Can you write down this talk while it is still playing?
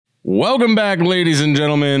Welcome back, ladies and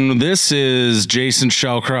gentlemen. This is Jason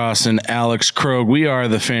Shellcross and Alex Krogh. We are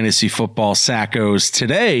the Fantasy Football Sackos.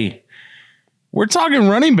 Today, we're talking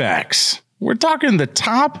running backs. We're talking the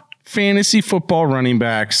top fantasy football running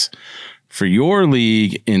backs for your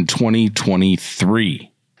league in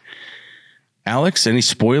 2023. Alex, any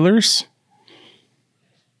spoilers?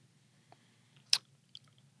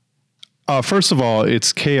 First of all,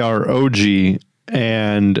 it's KROG.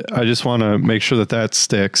 And I just want to make sure that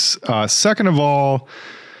sticks. Second of all,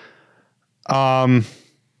 no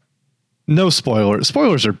spoilers.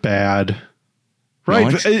 Spoilers are bad,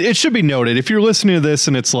 right? No, it should be noted. If you're listening to this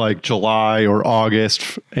and it's like July or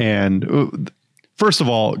August, and first of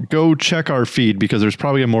all, go check our feed because there's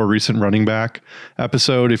probably a more recent running back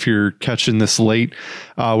episode if you're catching this late.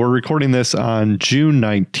 We're recording this on June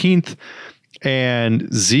 19th,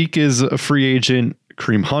 and Zeke is a free agent.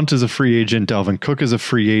 Kareem Hunt is a free agent. Dalvin Cook is a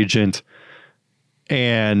free agent.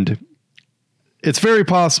 And it's very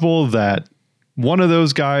possible that one of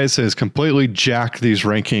those guys has completely jacked these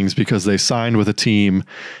rankings because they signed with a team.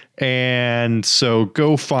 And so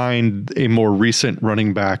go find a more recent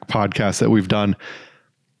running back podcast that we've done.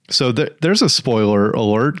 So there's a spoiler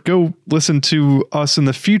alert. Go listen to us in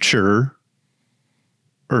the future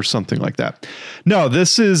or something like that. No,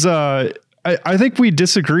 this is, I think we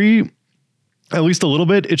disagree at least a little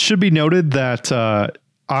bit. It should be noted that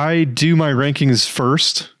I do my rankings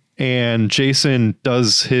first and Jason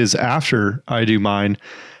does his after I do mine.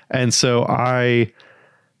 And so I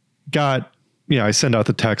got, I send out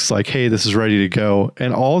the text like, hey, this is ready to go.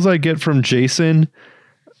 And all I get from Jason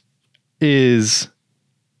is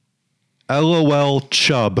LOL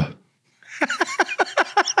Chubb.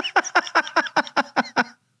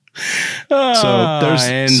 So there's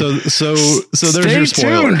your spoiler.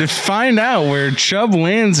 Stay tuned to find out where Chubb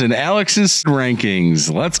lands in Alex's rankings.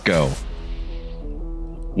 Let's go.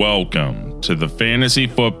 Welcome to the Fantasy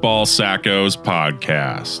Football Sackos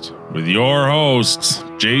podcast with your hosts,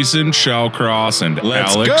 Jason Shellcross and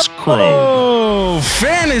Alex Krogh. Oh,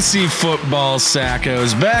 Fantasy Football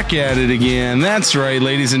Sackos back at it again. That's right,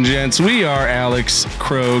 ladies and gents. We are Alex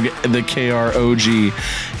Krogh, the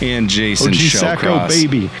KROG, and Jason Shellcross. Sacco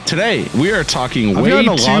baby. Today, we are talking way too early.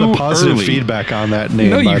 I've gotten a lot of positive feedback on that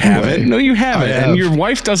name. No, you haven't. No, you haven't. And your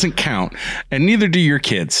wife doesn't count, and neither do your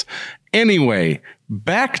kids. Anyway,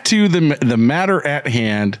 back to the matter at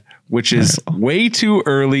hand, which is way too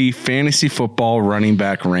early fantasy football running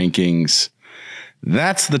back rankings.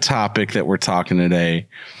 That's the topic that we're talking today.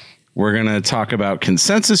 We're going to talk about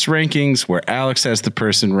consensus rankings, where Alex has the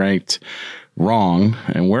person ranked wrong,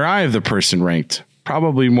 and where I have the person ranked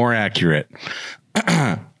probably more accurate.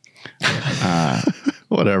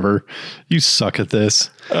 Whatever. You suck at this.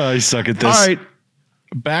 I suck at this. All right.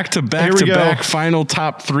 Back to back final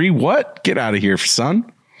top three. What? Get out of here,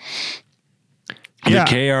 son. Yeah.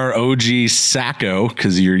 The KROG Sacco,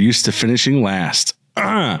 because you're used to finishing last.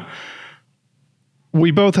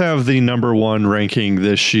 We both have the number one ranking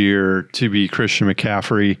this year to be Christian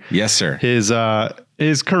McCaffrey. Yes, sir. His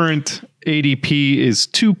current ADP is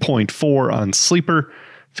 2.4 on Sleeper.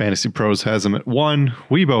 Fantasy Pros has him at 1.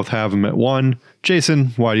 We both have him at 1. Jason,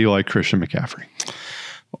 why do you like Christian McCaffrey?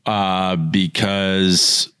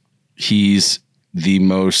 Because he's the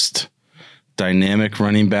most dynamic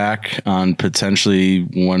running back on potentially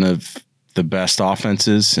one of the best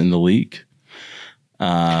offenses in the league.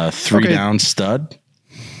 Down stud.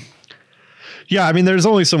 Yeah, I mean, there's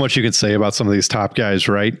only so much you can say about some of these top guys,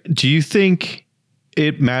 right? Do you think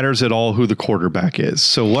it matters at all who the quarterback is?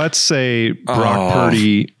 So let's say Brock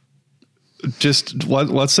Purdy.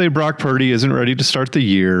 Let's say Brock Purdy isn't ready to start the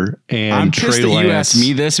year, and I'm pissed that you asked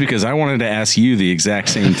me this because I wanted to ask you the exact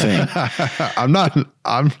same thing.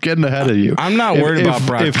 I'm getting ahead of you. I'm not worried about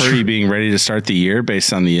Brock Purdy being ready to start the year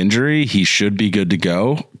based on the injury. He should be good to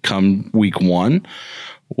go come week 1.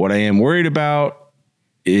 What I am worried about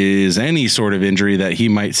is any sort of injury that he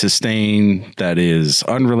might sustain that is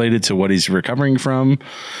unrelated to what he's recovering from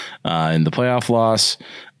in the playoff loss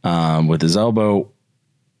with his elbow.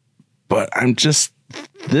 But I'm just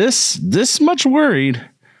this much worried.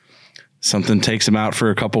 Something takes him out for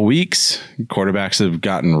a couple weeks. Quarterbacks have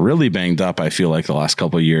gotten really banged up, I feel like, the last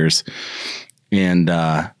couple of years. And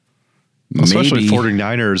especially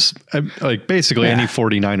 49ers, like basically any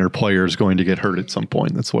 49er player is going to get hurt at some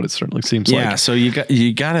point. That's what it certainly seems like. Yeah, so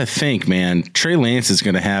you got to think, man, Trey Lance is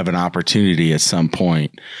going to have an opportunity at some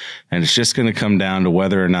point, and it's just going to come down to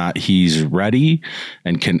whether or not he's ready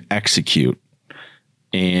and can execute.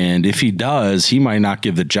 And if he does, he might not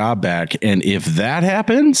give the job back. And if that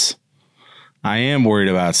happens, I am worried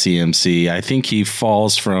about CMC. I think he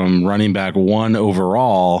falls from running back 1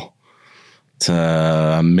 overall It's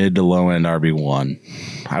a mid to low end RB1.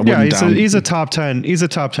 He's a top 10. He's a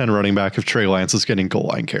top 10 running back if Trey Lance is getting goal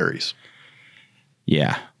line carries.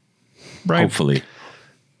 Yeah. Right. Hopefully.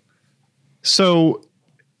 So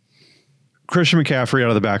Christian McCaffrey out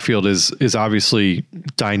of the backfield is obviously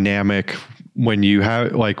dynamic when you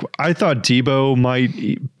have, like, I thought Debo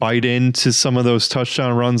might bite into some of those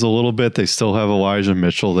touchdown runs a little bit. They still have Elijah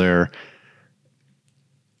Mitchell there.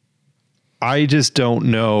 I just don't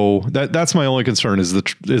know. That's my only concern is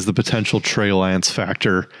the potential Trey Lance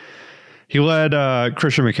factor. He led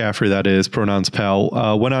Christian McCaffrey, that is, pronouns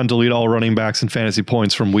pal, went on to lead all running backs in fantasy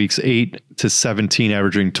points from weeks 8 to 17,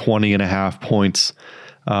 averaging 20.5 points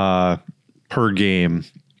per game.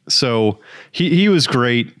 So he was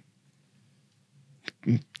great.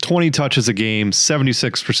 20 touches a game,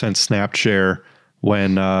 76% snap share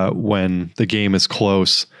when the game is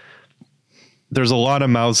close. There's a lot of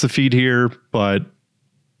mouths to feed here, but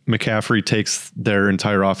McCaffrey takes their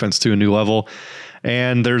entire offense to a new level.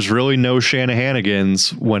 And there's really no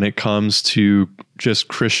Shanahanigans when it comes to just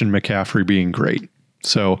Christian McCaffrey being great.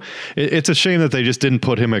 So it's a shame that they just didn't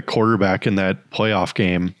put him at quarterback in that playoff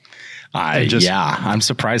game. I'm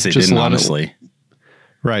surprised they didn't, honestly.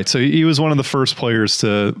 Right. So he was one of the first players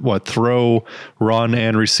to throw, run,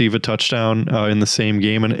 and receive a touchdown in the same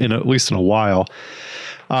game, in at least in a while.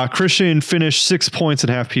 Christian finished 6 points and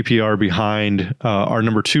half PPR behind our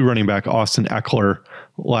number 2 running back, Austin Ekeler,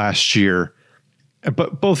 last year.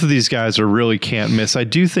 But both of these guys are really can't miss. I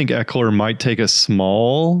do think Ekeler might take a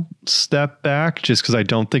small step back just because I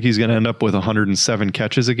don't think he's going to end up with 107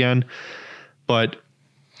 catches again. But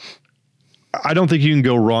I don't think you can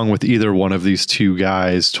go wrong with either one of these two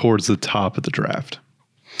guys towards the top of the draft.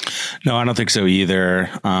 No, I don't think so either.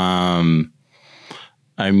 I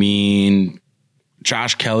mean,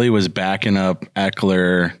 Josh Kelly was backing up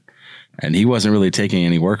Ekeler, and he wasn't really taking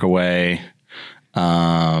any work away.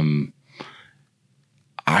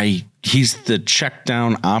 He's the check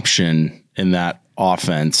down option in that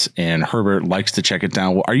offense, and Herbert likes to check it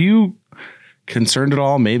down. Are you concerned at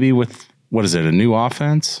all maybe with, what is it, a new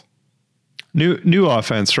offense? New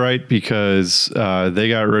offense, right? Because they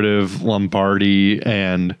got rid of Lombardi,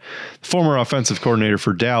 and former offensive coordinator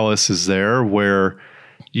for Dallas is there, where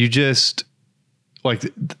you just, like,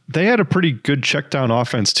 they had a pretty good check down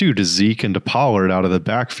offense too, to Zeke and to Pollard out of the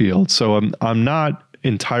backfield. So I'm not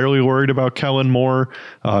entirely worried about Kellen Moore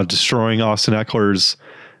destroying Austin Eckler's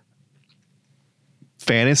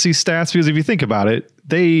fantasy stats, because if you think about it,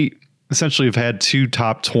 they essentially have had 2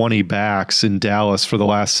 top 20 backs in Dallas for the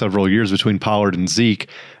last several years between Pollard and Zeke,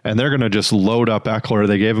 and they're going to just load up Ekeler.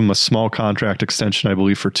 They gave him a small contract extension, I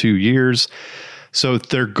believe, for 2 years. So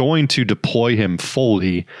they're going to deploy him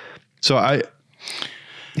fully. So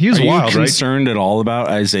he's wild, right? Are you concerned at all about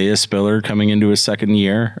Isaiah Spiller coming into his second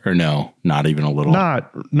year, or no? Not even a little?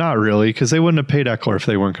 Not really, because they wouldn't have paid Ekeler if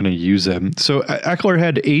they weren't going to use him. So Ekeler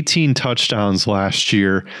had 18 touchdowns last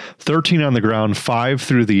year, 13 on the ground, 5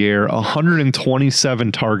 through the air,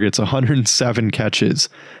 127 targets, 107 catches.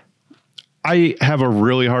 I have a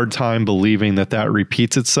really hard time believing that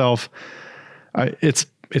repeats itself. It's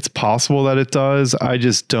possible that it does. I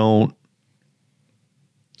just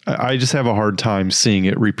have a hard time seeing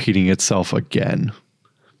it repeating itself again.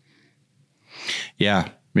 Yeah.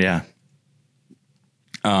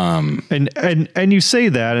 And you say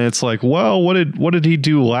that, and it's like, well, what did he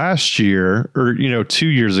do last year, or 2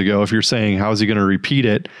 years ago? If you're saying how's he going to repeat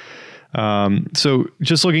it? So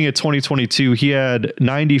just looking at 2022, he had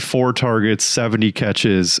 94 targets, 70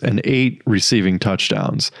 catches, and 8 receiving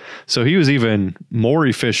touchdowns. So he was even more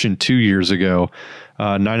efficient 2 years ago.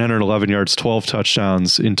 911 yards, 12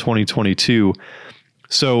 touchdowns in 2022.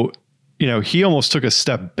 So, he almost took a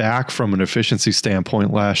step back from an efficiency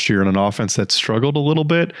standpoint last year in an offense that struggled a little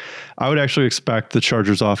bit. I would actually expect the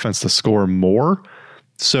Chargers offense to score more.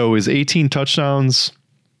 So is 18 touchdowns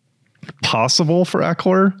possible for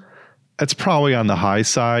Ekeler? That's probably on the high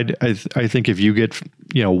side. I think if you get,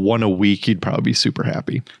 one a week, he'd probably be super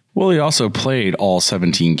happy. Well, he also played all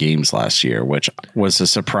 17 games last year, which was a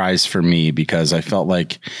surprise for me because I felt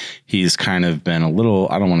like he's kind of been a little,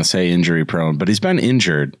 I don't want to say injury prone, but he's been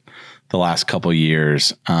injured the last couple of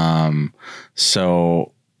years.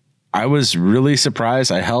 So I was really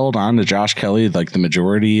surprised. I held on to Josh Kelly like the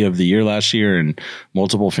majority of the year last year in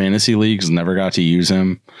multiple fantasy leagues, never got to use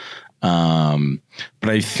him. But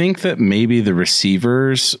I think that maybe the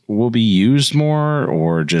receivers will be used more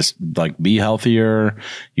or just like be healthier.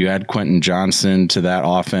 You add Quentin Johnson to that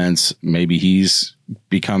offense. Maybe he's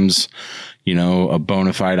becomes, a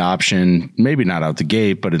bona fide option, maybe not out the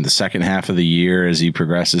gate, but in the second half of the year as he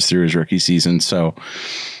progresses through his rookie season. So,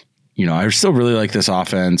 I still really like this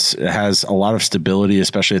offense. It has a lot of stability,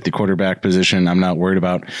 especially at the quarterback position. I'm not worried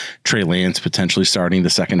about Trey Lance potentially starting the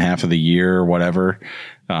second half of the year or whatever.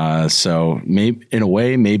 So maybe in a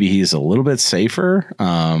way, maybe he's a little bit safer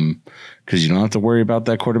because you don't have to worry about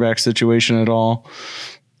that quarterback situation at all.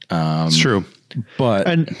 It's true. But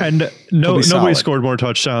nobody scored more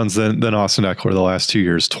touchdowns than Austin Ekeler the last 2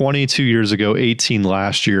 years. 22 years ago, 18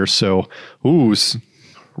 last year. So,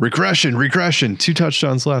 regression, 2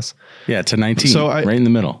 touchdowns less. Yeah, to 19, so right in the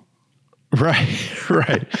middle.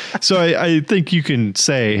 Right. So I think you can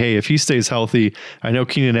say, hey, if he stays healthy, I know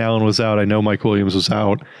Keenan Allen was out, I know Mike Williams was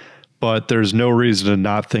out, but there's no reason to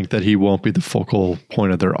not think that he won't be the focal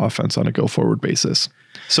point of their offense on a go-forward basis.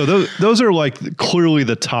 So those are like clearly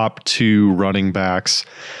the top 2 running backs.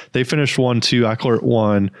 They finished 1-2, Ekeler at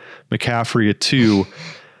 1, McCaffrey at 2.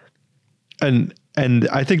 And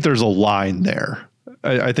I think there's a line there.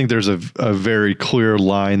 I think there's a very clear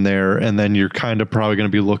line there. And then you're kind of probably going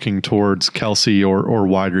to be looking towards Kelsey or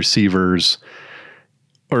wide receivers.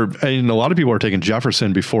 And a lot of people are taking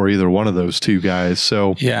Jefferson before either one of those 2 guys.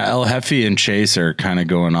 So yeah, El Jefe and Chase are kind of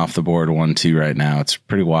going off the board 1-2 right now. It's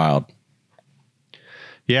pretty wild.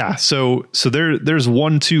 Yeah, so there's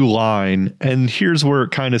 1-2 line, and here's where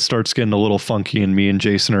it kind of starts getting a little funky, and me and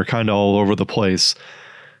Jason are kind of all over the place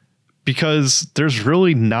because there's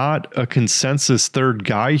really not a consensus third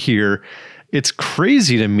guy here. It's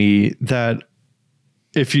crazy to me that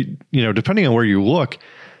if you depending on where you look,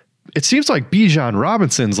 it seems like Bijan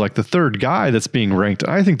Robinson's like the third guy that's being ranked.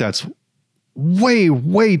 I think that's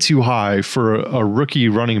way too high for a rookie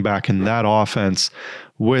running back in that offense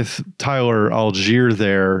with Tyler Algier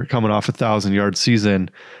there coming off 1,000-yard season.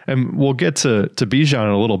 And we'll get to Bijan in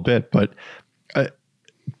a little bit, but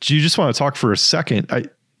do you just want to talk for a second?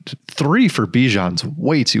 3 for Bijan's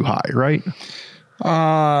way too high, right?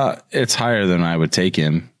 It's higher than I would take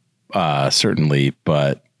him, certainly,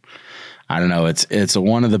 but I don't know. It's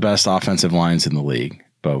one of the best offensive lines in the league,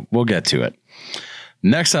 but we'll get to it.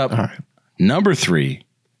 Next up, number 3,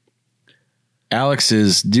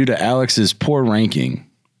 due to Alex's poor ranking,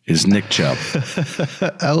 is Nick Chubb.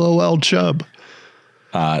 LOL Chubb.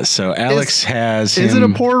 So Alex has him. Is it a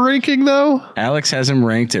poor ranking though? Alex has him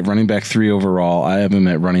ranked at running back 3 overall. I have him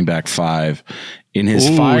at running back 5. In his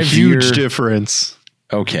 5-year difference.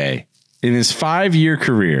 Okay. In his 5-year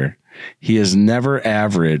career, he has never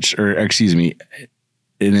averaged, in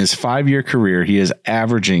his 5-year career, he is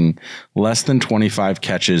averaging less than 25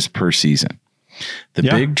 catches per season. The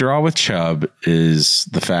big draw with Chubb is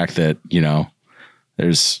the fact that,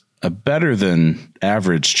 there's a better than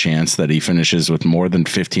average chance that he finishes with more than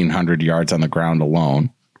 1,500 yards on the ground alone.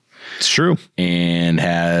 It's true. And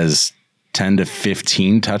has 10 to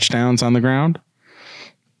 15 touchdowns on the ground.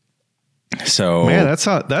 So, man, that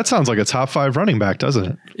sounds like a top 5 running back,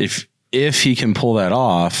 doesn't it? If he can pull that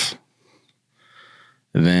off,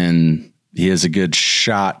 then he has a good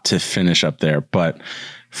shot to finish up there. But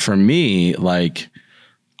for me,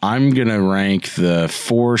 I'm going to rank the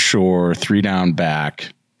for sure 3-down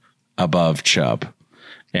back above Chubb.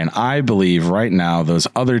 And I believe right now those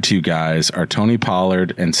other 2 guys are Tony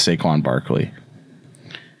Pollard and Saquon Barkley.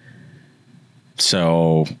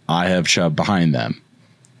 So I have Chubb behind them.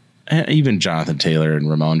 And even Jonathan Taylor and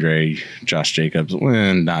Ramondre, Josh Jacobs,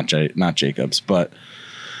 not Jacobs, but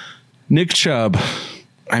Nick Chubb,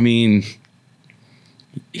 he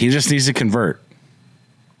just needs to convert.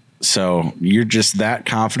 So you're just that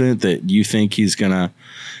confident that you think he's gonna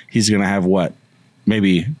have what,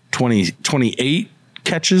 maybe 28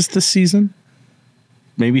 catches this season,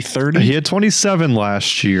 maybe 30. He had 27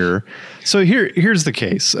 last year. So here's the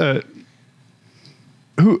case.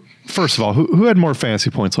 Who had more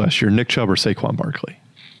fantasy points last year, Nick Chubb or Saquon Barkley?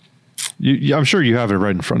 I'm sure you have it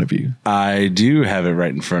right in front of you. I do have it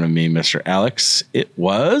right in front of me, Mr. Alex. It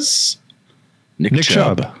was Nick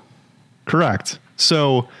Chubb. Correct.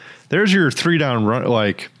 So there's your 3-down run.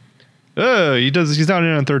 He's not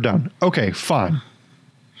in on 3rd down. Okay, fine.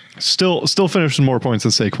 Still finished with more points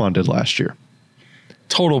than Saquon did last year.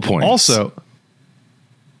 Total points. Also,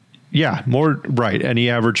 yeah, more right. And he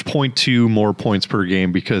averaged 0.2 more points per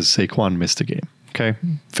game because Saquon missed a game. Okay,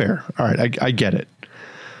 fair. All right, I get it.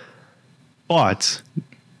 But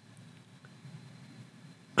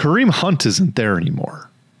Kareem Hunt isn't there anymore.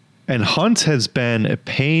 And Hunt has been a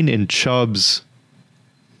pain in Chubb's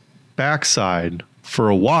backside for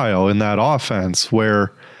a while in that offense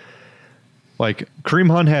where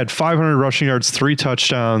Kareem Hunt had 500 rushing yards, 3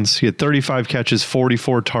 touchdowns. He had 35 catches,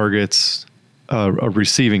 44 targets, a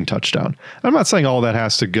receiving touchdown. I'm not saying all that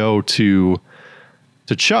has to go to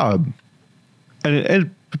Chubb.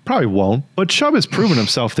 And probably won't. But Chubb has proven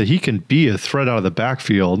himself that he can be a threat out of the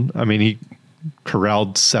backfield. I mean, he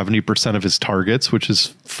corralled 70% of his targets, which is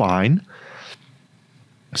fine.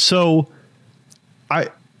 So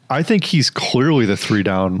I think he's clearly the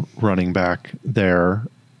 3-down running back there.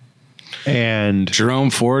 And Jerome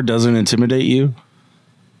Ford doesn't intimidate you?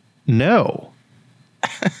 No.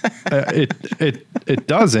 It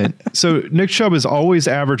doesn't. So Nick Chubb has always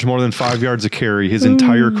averaged more than 5 yards a carry his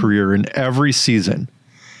entire career in every season.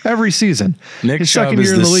 Every season. Nick Chubb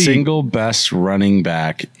is the single best running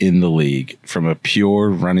back in the league from a pure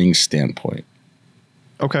running standpoint.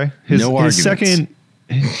 Okay. His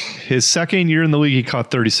second year in the league, he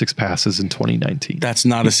caught 36 passes in 2019. That's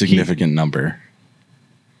not a significant number.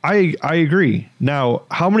 I agree. Now,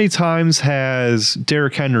 how many times has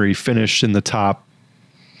Derrick Henry finished in the top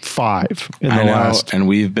 5 in the last? And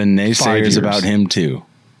we've been naysayers about him too.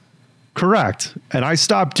 Correct. And I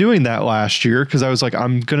stopped doing that last year because I was like,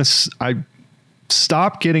 I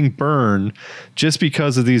stopped getting burned just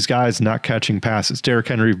because of these guys not catching passes. Derrick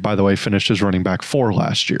Henry, by the way, finished as running back 4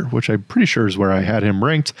 last year, which I'm pretty sure is where I had him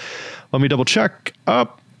ranked. Let me double check.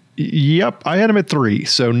 Yep, I had him at 3,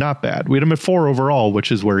 so not bad. We had him at 4 overall,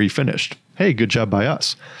 which is where he finished. Hey, good job by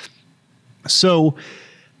us. So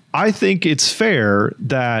I think it's fair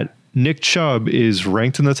that Nick Chubb is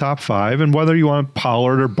ranked in the top 5, and whether you want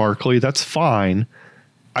Pollard or Barkley, that's fine.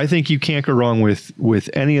 I think you can't go wrong with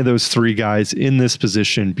any of those 3 guys in this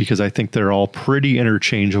position because I think they're all pretty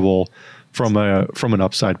interchangeable from an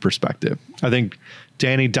upside perspective. I think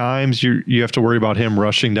Danny Dimes, you have to worry about him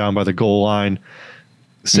rushing down by the goal line.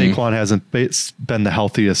 Saquon hasn't been the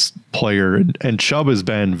healthiest player, and Chubb has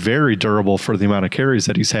been very durable for the amount of carries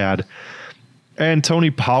that he's had. And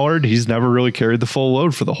Tony Pollard, he's never really carried the full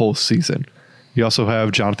load for the whole season. You also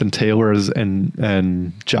have Jonathan Taylor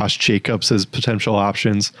and Josh Jacobs as potential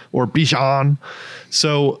options, or Bijan.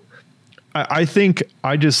 So I think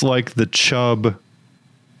I just like the Chubb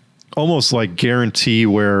almost like guarantee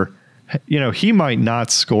where, he might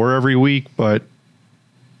not score every week, but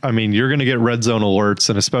I mean, you're going to get red zone alerts,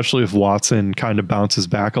 and especially if Watson kind of bounces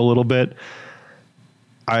back a little bit.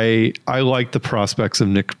 I like the prospects of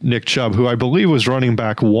Nick Chubb, who I believe was running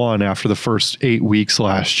back 1 after the first 8 weeks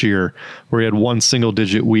last year, where he had 1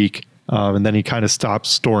 single-digit week, and then he kind of stopped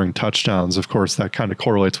storing touchdowns. Of course, that kind of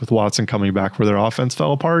correlates with Watson coming back where their offense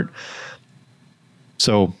fell apart.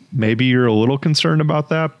 So maybe you're a little concerned about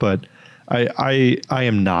that, but I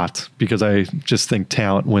am not, because I just think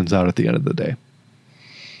talent wins out at the end of the day.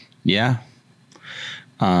 Yeah.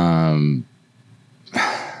 I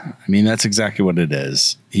mean, that's exactly what it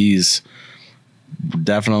is. He's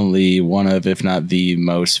definitely one of, if not the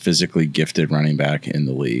most physically gifted running back in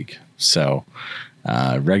the league. So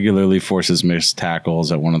regularly forces missed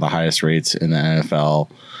tackles at one of the highest rates in the NFL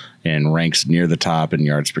and ranks near the top in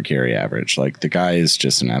yards per carry average. Like, the guy is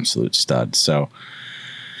just an absolute stud. So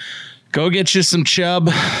go get you some Chubb.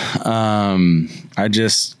 I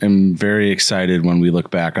just am very excited when we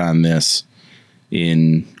look back on this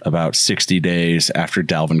in about 60 days after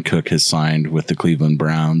Dalvin Cook has signed with the Cleveland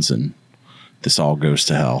Browns and this all goes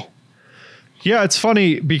to hell. Yeah, it's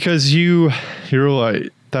funny because you're like,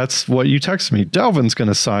 that's what you texted me. Dalvin's going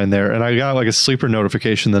to sign there. And I got like a sleeper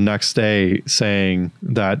notification the next day saying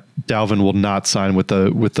that Dalvin will not sign with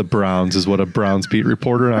the Browns, is what a Browns beat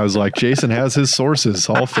reporter. And I was like, Jason has his sources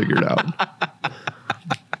all figured out.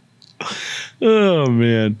 Oh,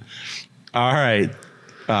 man. All right.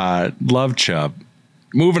 Love Chubb.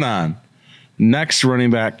 Moving on. Next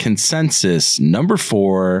running back consensus, number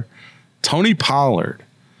 4, Tony Pollard.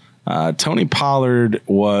 Tony Pollard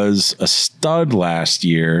was a stud last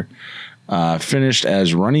year, finished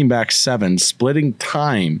as running back 7, splitting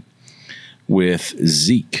time with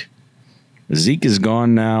Zeke. Zeke is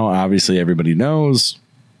gone now. Obviously, everybody knows.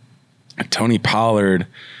 Tony Pollard,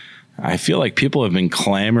 I feel like people have been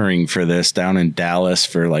clamoring for this down in Dallas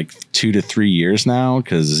for like 2 to 3 years now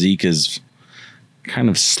because Zeke is kind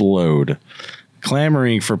of slowed.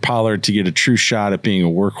 Clamoring for Pollard to get a true shot at being a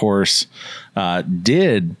workhorse.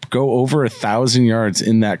 Did go over 1,000 yards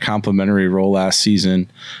in that complimentary role last season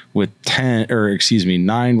with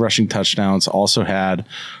 9 rushing touchdowns. Also had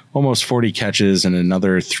almost 40 catches and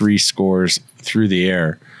another 3 scores through the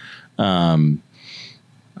air.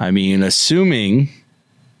 I mean, assuming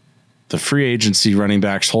the free agency running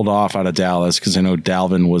backs hold off out of Dallas, because I know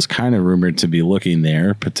Dalvin was kind of rumored to be looking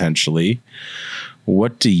there potentially.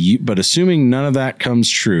 But assuming none of that comes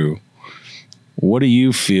true, what do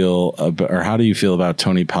you feel about, or how do you feel about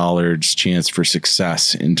Tony Pollard's chance for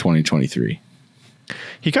success in 2023?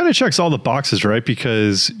 He kind of checks all the boxes, right?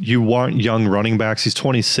 Because you want young running backs. He's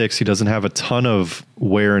 26. He doesn't have a ton of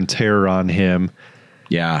wear and tear on him.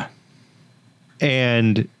 Yeah.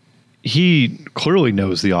 And he clearly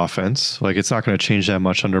knows the offense. Like, it's not going to change that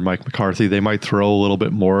much under Mike McCarthy. They might throw a little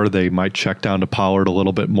bit more. They might check down to Pollard a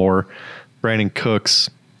little bit more. Brandon Cooks,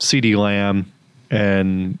 CeeDee Lamb,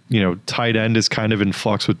 and, tight end is kind of in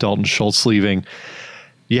flux with Dalton Schultz leaving.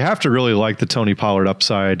 You have to really like the Tony Pollard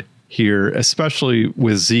upside here, especially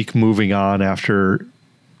with Zeke moving on after,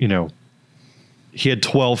 he had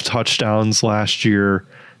 12 touchdowns last year.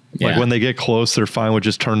 Yeah. Like, when they get close, they're fine with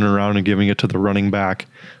just turning around and giving it to the running back,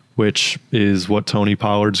 which is what Tony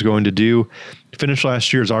Pollard's going to do. He finished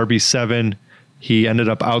last year as RB7. He ended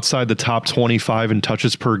up outside the top 25 in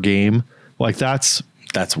touches per game. Like, that's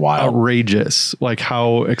wild. Outrageous. Like,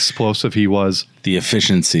 how explosive he was. The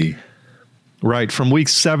efficiency. Right. From week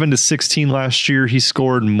 7 to 16 last year, he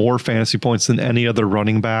scored more fantasy points than any other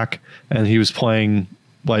running back. And he was playing,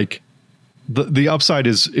 like, the upside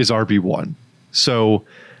is RB1. So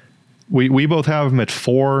we both have him at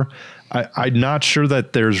 4. I'm not sure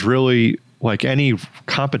that there's really like any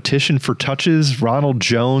competition for touches. Ronald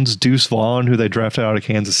Jones, Deuce Vaughn, who they drafted out of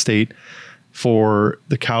Kansas State for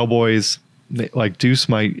the Cowboys. Like, Deuce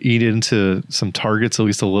might eat into some targets at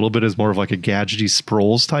least a little bit as more of like a gadgety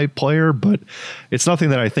Sproles type player, but it's nothing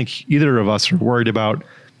that I think either of us are worried about.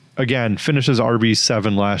 Again, finishes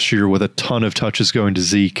RB7 last year with a ton of touches going to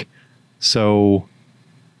Zeke. So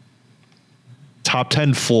top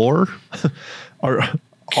 10 floor,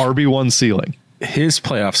 RB1 ceiling. His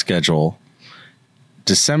playoff schedule,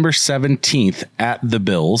 December 17th at the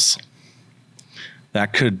Bills.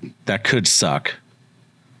 That could suck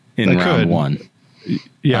in round 1.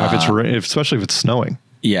 Yeah, especially if it's snowing.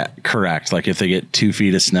 Yeah, correct. Like, if they get 2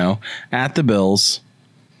 feet of snow. At the Bills,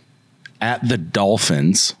 at the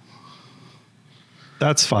Dolphins.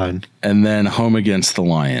 That's fine. And then home against the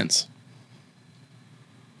Lions.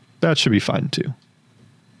 That should be fine too.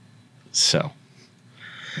 So,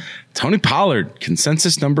 Tony Pollard,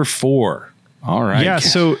 consensus number 4. All right. Yeah.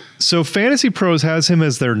 So Fantasy Pros has him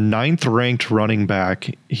as their 9th ranked running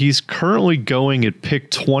back. He's currently going at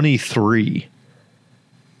pick 23.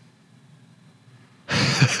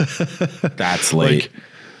 That's late.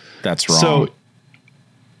 That's wrong. So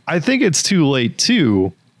I think it's too late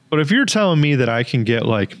too. But if you're telling me that I can get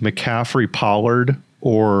like McCaffrey Pollard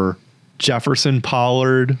or Jefferson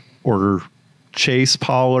Pollard or Chase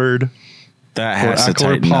Pollard, that has to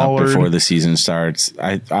tighten up before the season starts.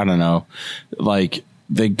 I don't know. Like,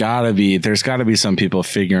 there's got to be some people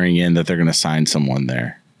figuring in that they're going to sign someone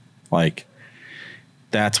there. Like,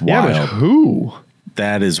 that's wild. Yeah, but who?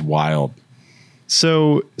 That is wild.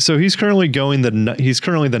 So he's currently the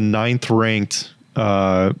 9th ranked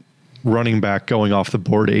running back going off the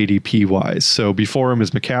board ADP wise. So before him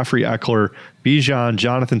is McCaffrey, Ekeler, Bijan,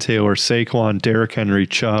 Jonathan Taylor, Saquon, Derrick Henry,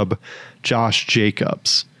 Chubb, Josh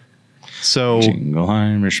Jacobs. So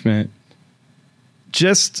Jingleheimer, Schmidt.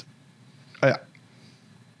 Just,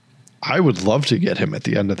 I would love to get him at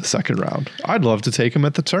the end of the second round. I'd love to take him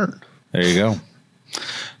at the turn. There you go.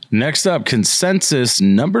 Next up, consensus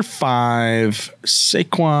number 5,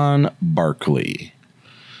 Saquon Barkley.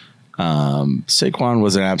 Saquon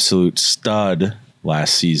was an absolute stud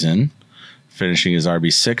last season, finishing as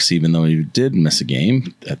RB6, even though he did miss a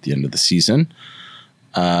game at the end of the season.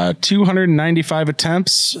 295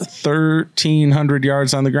 attempts, 1,300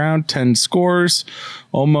 yards on the ground, 10 scores,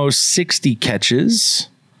 almost 60 catches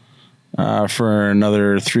for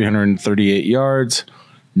another 338 yards.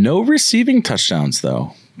 No receiving touchdowns,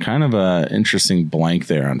 though. Kind of a interesting blank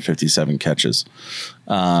there on 57 catches.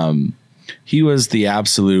 He was the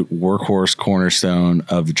absolute workhorse cornerstone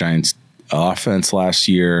of the Giants' offense last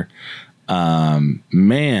year.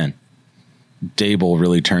 Man, Dable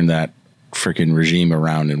really turned that freaking regime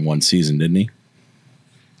around in one season, didn't he?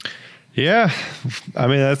 Yeah. I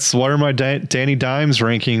mean, that's where my Danny Dimes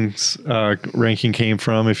ranking came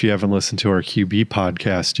from. If you haven't listened to our QB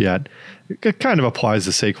podcast yet, it kind of applies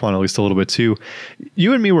to Saquon at least a little bit too.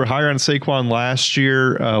 You and me were higher on Saquon last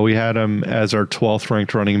year. We had him as our 12th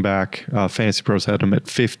ranked running back. Fantasy Pros had him at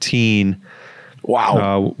 15.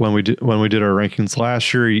 Wow. When we did our rankings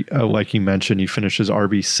last year, like you mentioned, he finishes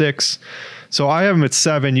RB6. So I have him at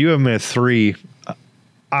 7. You have him at 3.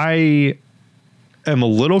 I am a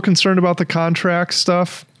little concerned about the contract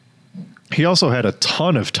stuff. He also had a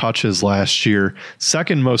ton of touches last year,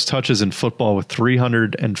 second most touches in football with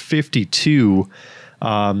 352.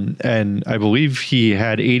 And I believe he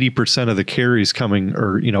had 80% of the carries coming,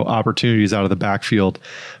 or, opportunities out of the backfield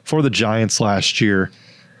for the Giants last year.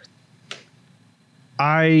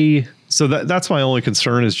 So that's my only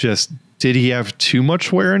concern, is just, did he have too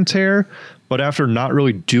much wear and tear? But after not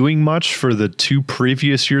really doing much for the 2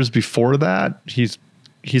 previous years before that, he's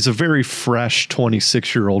he's a very fresh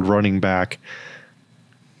 26-year-old running back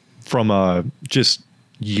from a just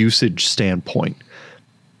usage standpoint.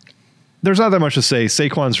 There's not that much to say.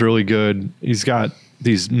 Saquon's really good. He's got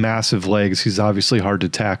these massive legs. He's obviously hard to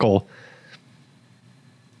tackle.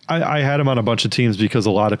 I had him on a bunch of teams because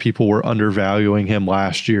a lot of people were undervaluing him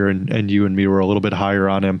last year, and you and me were a little bit higher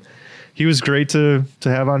on him. He was great to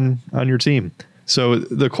have on your team. So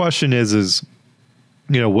the question is,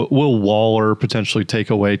 will Waller potentially take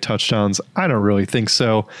away touchdowns? I don't really think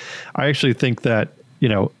so. I actually think that,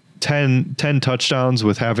 10 touchdowns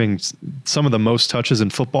with having some of the most touches in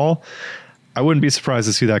football, I wouldn't be surprised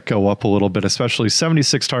to see that go up a little bit, especially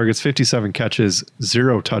 76 targets, 57 catches,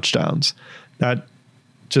 0 touchdowns. That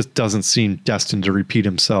just doesn't seem destined to repeat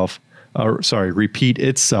itself after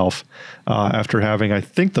having, I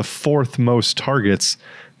think, the 4th most targets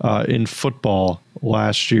in football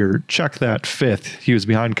last year. Check that 5th. He was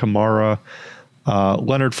behind Kamara,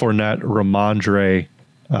 Leonard Fournette, Ramondre,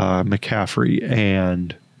 McCaffrey,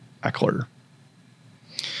 and Ekeler.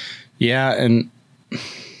 Yeah, and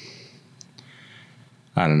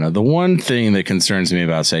I don't know. The one thing that concerns me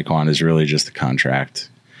about Saquon is really just the contract.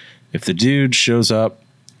 If the dude shows up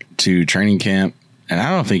to training camp, and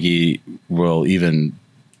I don't think he will even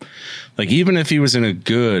if he was in a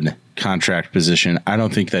good contract position, I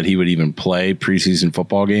don't think that he would even play preseason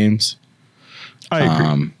football games. I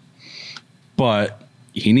agree. But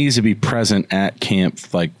he needs to be present at camp,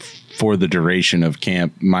 for the duration of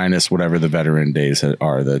camp, minus whatever the veteran days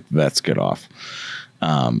are that vets get off.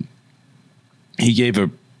 He gave a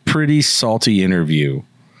pretty salty interview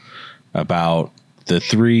about the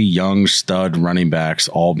 3 young stud running backs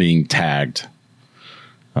all being tagged,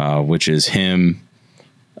 which is him,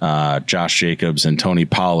 Josh Jacobs, and Tony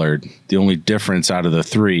Pollard. The only difference out of the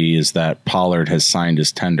 3 is that Pollard has signed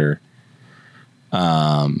his tender.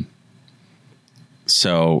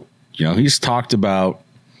 So, he's talked about,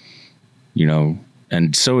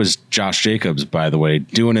 and so is Josh Jacobs, by the way,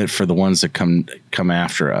 doing it for the ones that come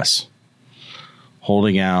after us,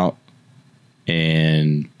 holding out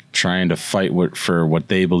and trying to fight for what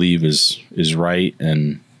they believe is right.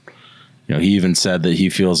 And, he even said that he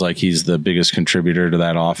feels like he's the biggest contributor to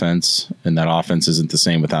that offense, and that offense isn't the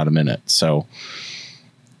same without him in it. So,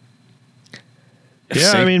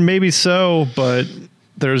 maybe so, but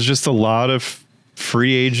there's just a lot of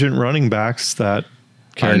free agent running backs that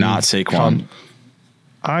are not Saquon.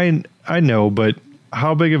 I know, but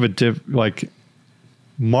how big of a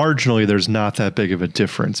marginally, there's not that big of a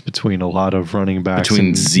difference between a lot of running backs.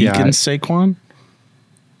 Between Zeke and Saquon?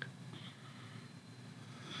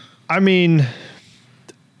 I mean,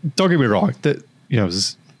 don't get me wrong.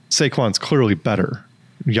 Saquon's clearly better,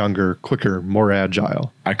 younger, quicker, more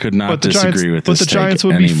agile. I could not disagree with this. But the Giants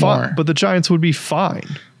would be fine. But the Giants would be fine.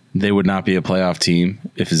 They would not be a playoff team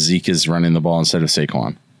if Zeke is running the ball instead of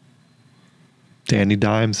Saquon. Danny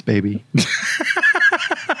Dimes, baby.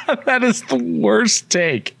 That is the worst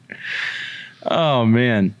take. Oh,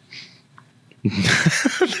 man.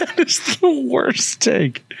 That is the worst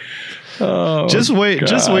take. Oh, just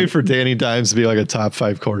wait for Danny Dimes to be like a top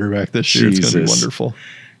 5 quarterback this year. Jesus. It's going to be wonderful.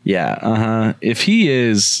 Yeah. If he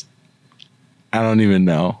is, I don't even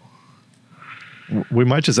know. We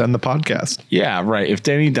might just end the podcast. Yeah, right. If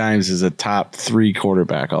Danny Dimes is a top 3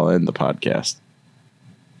 quarterback, I'll end the podcast.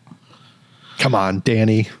 Come on,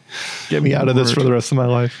 Danny. Get me out of this for the rest of my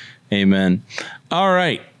life. Amen. All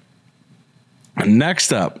right.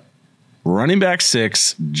 Next up, running back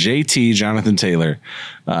 6, JT, Jonathan Taylor.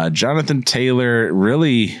 Jonathan Taylor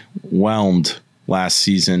really whelmed last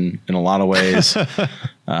season in a lot of ways.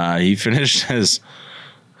 He finished as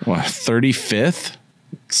 35th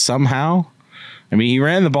somehow. I mean, he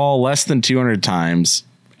ran the ball less than 200 times,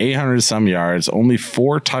 800 some yards, only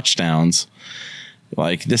 4 touchdowns.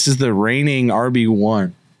 This is the reigning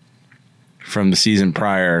RB1 from the season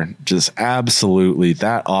prior. Just absolutely,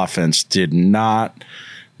 that offense did not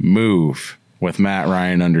move with Matt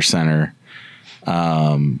Ryan under center.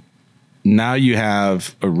 Now you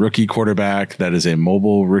have a rookie quarterback that is a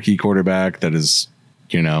mobile rookie quarterback that is,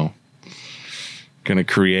 going to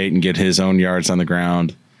create and get his own yards on the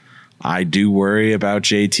ground. I do worry about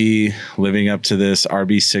JT living up to this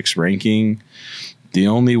RB6 ranking. The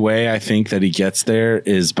only way I think that he gets there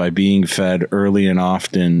is by being fed early and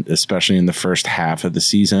often, especially in the first half of the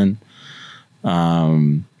season,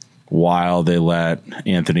 while they let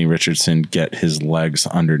Anthony Richardson get his legs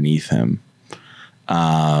underneath him.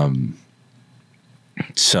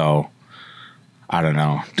 So I don't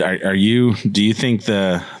know. Do you think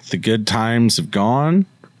the good times have gone?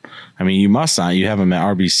 I mean, you must not. You have him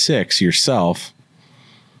at RB6 yourself.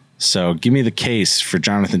 So give me the case for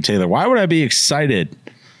Jonathan Taylor. Why would I be excited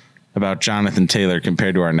about Jonathan Taylor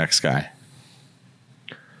compared to our next guy?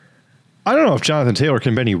 I don't know if Jonathan Taylor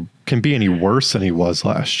can be any worse than he was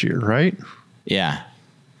last year, right? Yeah.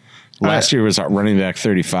 Last year was running back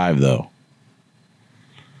 35, though.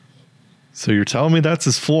 So you're telling me that's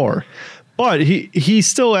his floor. But he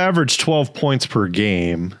still averaged 12 points per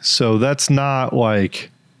game. So that's not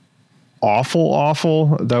like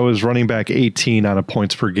awful. That was running back 18 on a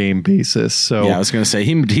points per game basis. So yeah, I was going to say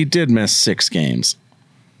he did miss 6 games.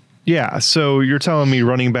 Yeah. So you're telling me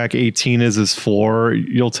running back 18 is his floor.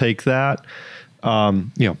 You'll take that.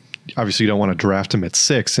 Obviously you don't want to draft him at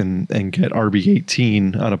 6 and get RB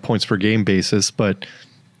 18 on a points per game basis, but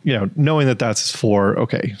knowing that that's his floor.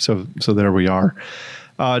 Okay. So there we are.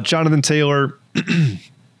 Jonathan Taylor,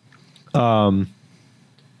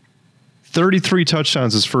 33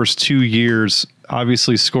 touchdowns his first 2 years,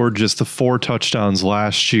 obviously scored just the 4 touchdowns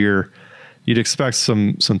last year. You'd expect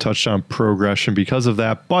some touchdown progression because of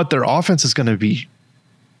that, but their offense is going to be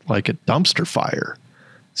like a dumpster fire.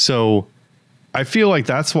 So I feel like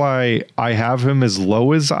that's why I have him as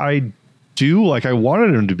low as I do. Like I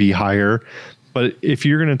wanted him to be higher, but if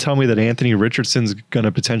you're going to tell me that Anthony Richardson's going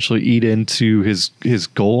to potentially eat into his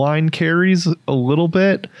goal line carries a little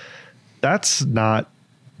bit, that's not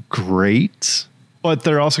great. But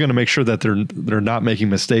they're also going to make sure that they're not making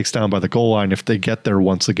mistakes down by the goal line if they get there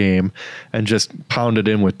once a game and just pound it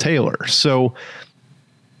in with Taylor. So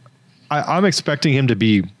I'm expecting him to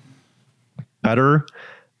be better.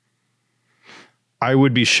 I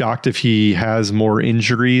would be shocked if he has more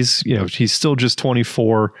injuries. He's still just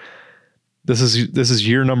 24. This is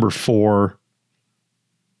year number 4.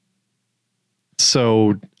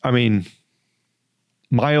 So, I mean,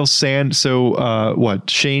 Shane Steichen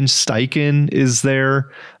is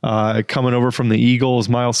there coming over from the Eagles.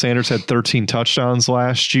 Miles Sanders had 13 touchdowns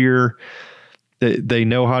last year. They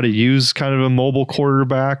know how to use kind of a mobile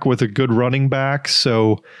quarterback with a good running back.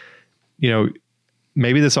 So,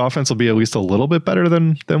 maybe this offense will be at least a little bit better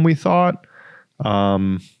than we thought.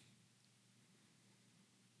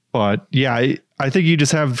 But yeah, I think you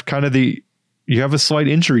just have you have a slight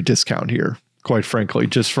injury discount here, quite frankly,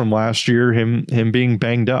 just from last year, him being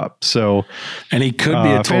banged up. So, and he could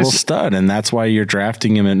be a total stud, and that's why you're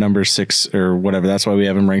drafting him at number 6 or whatever. That's why we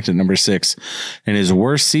have him ranked at number 6. In his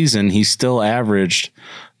worst season, he still averaged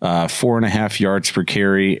 4.5 yards per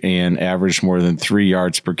carry and averaged more than 3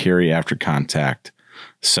 yards per carry after contact.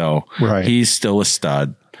 So He's still a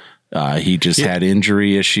stud. He just had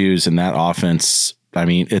injury issues, and that offense, I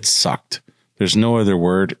mean, it sucked. There's no other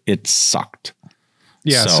word. It sucked.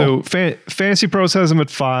 Yeah. So Fantasy Pros has him at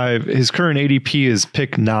 5. His current ADP is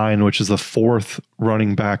pick 9, which is the 4th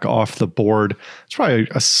running back off the board. It's probably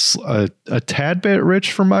a tad bit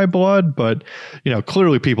rich for my blood, but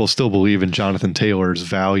clearly people still believe in Jonathan Taylor's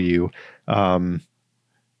value.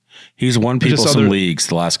 He's won people some leagues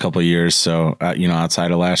the last couple of years. So,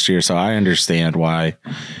 outside of last year. So I understand why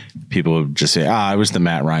people would just say, it was the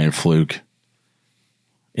Matt Ryan fluke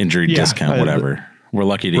injury discount, whatever. We're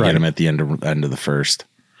lucky to get him at the end of the first.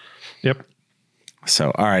 Yep.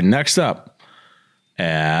 So, all right, next up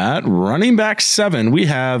at running back 7, we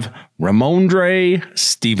have Ramondre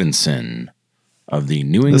Stevenson of the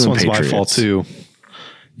New England Patriots. This one's my fault too.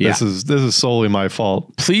 Yeah. This is solely my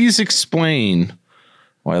fault. Please explain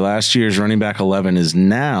why last year's running back 11 is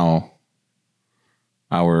now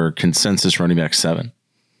our consensus running back 7.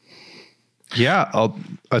 Yeah,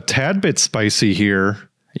 a tad bit spicy here.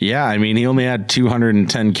 Yeah, I mean, he only had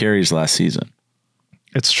 210 carries last season.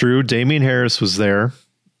 It's true. Damian Harris was there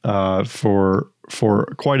for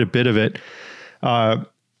quite a bit of it.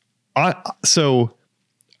 So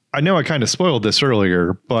I know I kind of spoiled this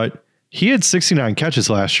earlier, but he had 69 catches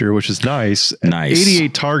last year, which is nice. Nice.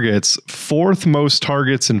 88 targets, 4th most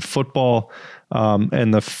targets in football. Hold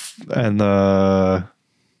on,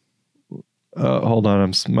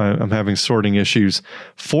 I'm having sorting issues.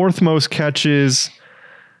 4th most catches,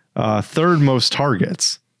 3rd most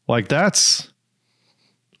targets. Like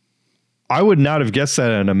I would not have guessed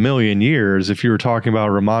that in a million years if you were talking about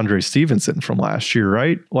Ramondre Stevenson from last year,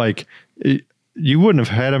 right? Like you wouldn't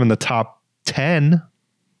have had him in the top 10.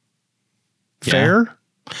 Fair?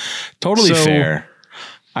 Yeah. Totally fair.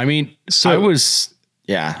 I mean,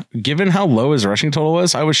 given how low his rushing total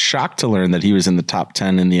was, I was shocked to learn that he was in the top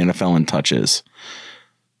 10 in the NFL in touches.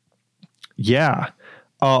 Yeah.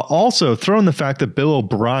 Also, throw in the fact that Bill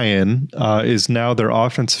O'Brien is now their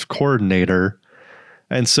offensive coordinator.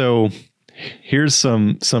 And so here's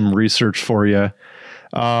some research for you.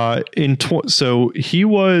 So he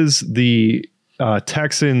was the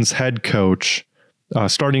Texans head coach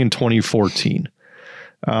starting in 2014.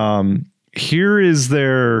 Here is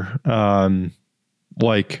their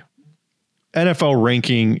NFL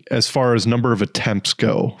ranking as far as number of attempts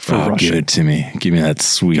go for rushing. Give it to me. Give me that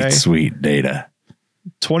sweet data.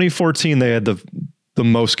 2014, they had the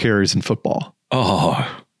most carries in football.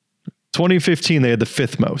 2015, they had the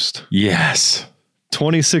 5th most. Yes.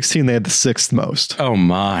 2016, they had the 6th most. Oh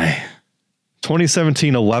my.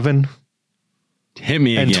 2017, 11. Hit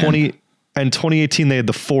me again. And 2018, they had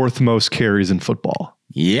the 4th most carries in football.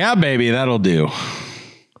 Yeah, baby, that'll do.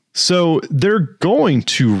 So they're going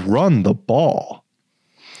to run the ball.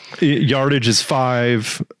 Yardage is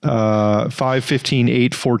 5, 15,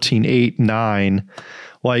 8, 14, 8, 9.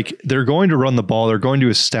 Like, they're going to run the ball. They're going to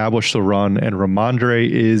establish the run, and Ramondre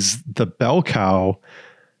is the bell cow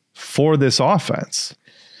for this offense.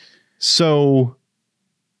 So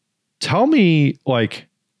tell me, like,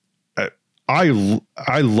 I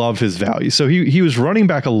love his value. So he was running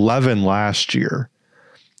back 11 last year.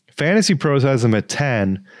 Fantasy Pros has him at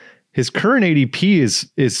 10. His current ADP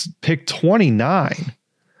is pick 29,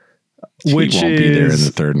 which won't be there in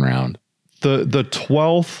the 3rd round. The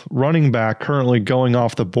 12th running back currently going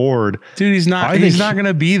off the board. Dude, he's not going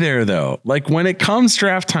to be there though. Like, when it comes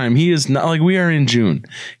draft time, he is not, like, we are in June.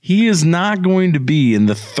 He is not going to be in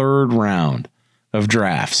the 3rd round of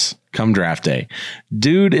drafts come draft day.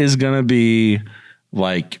 Dude is going to be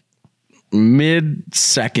like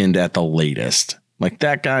mid-2nd at the latest. Like,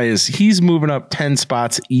 that guy he's moving up 10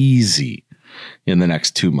 spots easy in the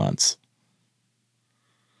next 2 months.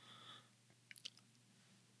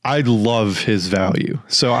 I love his value.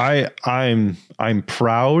 So I'm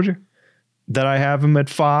proud that I have him at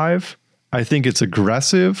 5. I think it's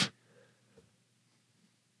aggressive,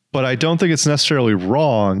 but I don't think it's necessarily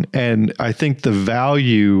wrong. And I think the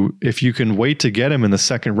value, if you can wait to get him in the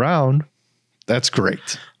 2nd round, that's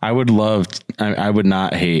great. I would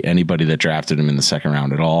not hate anybody that drafted him in the 2nd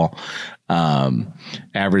round at all.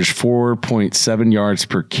 Averaged 4.7 yards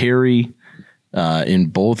per carry in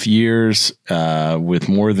both years, with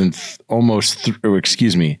more than almost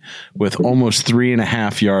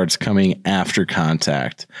 3.5 yards coming after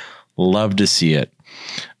contact. Love to see it.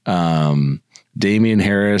 Damian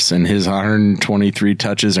Harris and his 123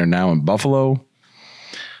 touches are now in Buffalo.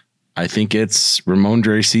 I think it's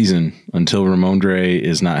Ramondre season until Ramondre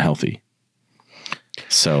is not healthy.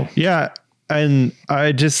 So yeah, and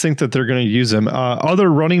I just think that they're going to use him. Other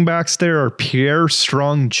running backs there are Pierre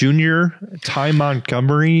Strong Jr., Ty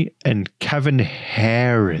Montgomery, and Kevin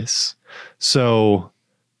Harris. So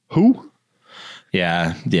who?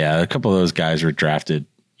 Yeah. A couple of those guys were drafted,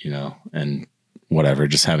 and whatever,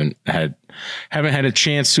 just haven't had a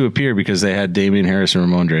chance to appear because they had Damian Harris and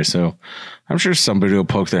Ramondre. So I'm sure somebody will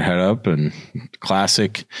poke their head up and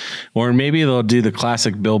classic, or maybe they'll do the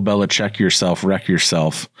classic Bill Belichick wreck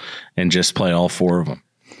yourself and just play all 4 of them.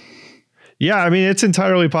 Yeah. I mean, it's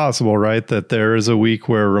entirely possible, right? That there is a week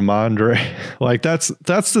where Ramondre, like that's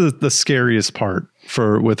the scariest part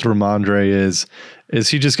with Ramondre is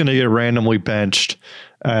he just going to get randomly benched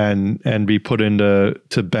and be put into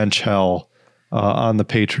bench hell on the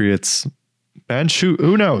Patriots bench.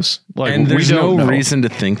 Who knows? Like, and there's no reason to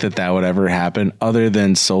think that would ever happen other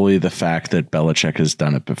than solely the fact that Belichick has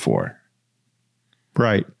done it before.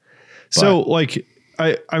 Right. So like,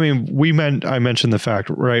 I mentioned the fact,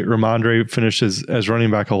 right? Ramondre finished as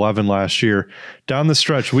running back 11 last year. Down the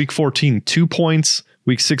stretch, week 14, 2 points,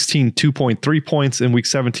 week 16, 2.3 points, and week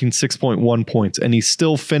 17, 6.1 points. And he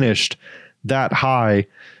still finished that high.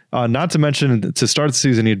 Not to mention, to start the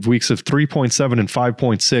season, he had weeks of 3.7 and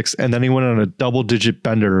 5.6, and then he went on a double-digit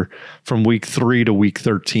bender from week 3 to week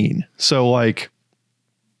 13. So, like,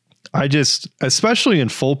 especially in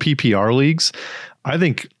full PPR leagues, I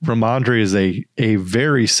think Ramondre is a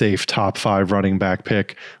very safe top 5 running back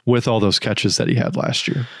pick with all those catches that he had last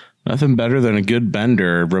year. Nothing better than a good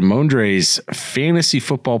bender. Ramondre's fantasy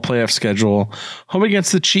football playoff schedule: home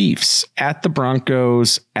against the Chiefs, at the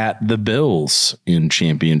Broncos, at the Bills in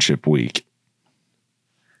championship week.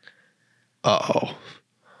 Uh-oh.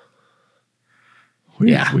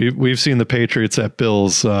 We've seen the Patriots at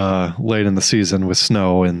Bills late in the season with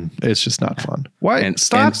snow, and it's just not fun. Why? And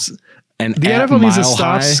the NFL needs to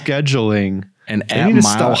stop scheduling. And at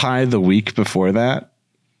Mile High the week before that,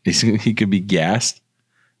 he could be gassed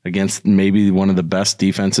against maybe one of the best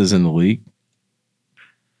defenses in the league.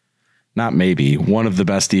 Not maybe, one of the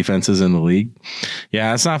best defenses in the league.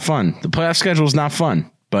 Yeah, it's not fun. The playoff schedule is not fun,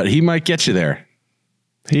 but he might get you there.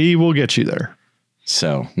 He will get you there.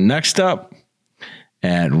 So next up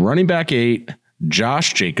at running back 8,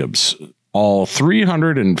 Josh Jacobs. All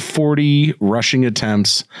 340 rushing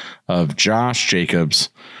attempts of Josh Jacobs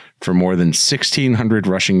for more than 1,600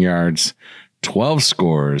 rushing yards, 12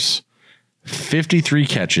 scores, 53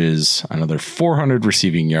 catches, another 400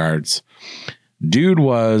 receiving yards. Dude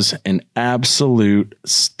was an absolute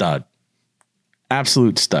stud.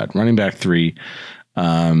 Absolute stud. Running back 3.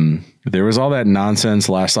 There was all that nonsense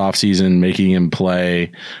last offseason making him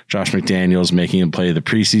play. Josh McDaniels making him play the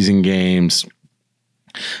preseason games.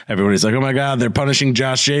 Everybody's like, oh my God, they're punishing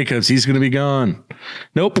Josh Jacobs. He's going to be gone.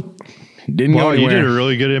 Nope. Didn't go anywhere. You did a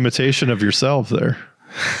really good imitation of yourself there.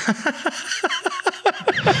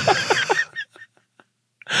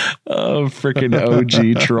 Oh, freaking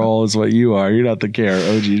OG troll is what you are. You're not the care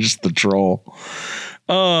OG, just the troll.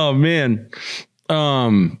 Oh, man.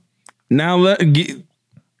 Now,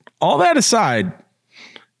 all that aside,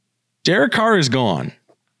 Derek Carr is gone.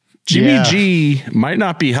 Jimmy G might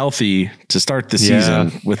not be healthy to start the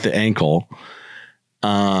season with the ankle.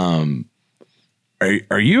 Are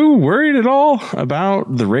you worried at all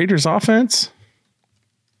about the Raiders offense?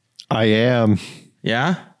 I am.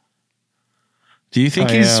 Yeah. Do you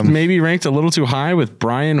think he's maybe ranked a little too high with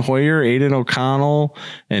Brian Hoyer, Aiden O'Connell,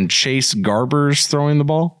 and Chase Garbers throwing the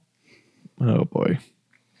ball? Oh boy.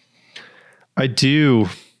 I do.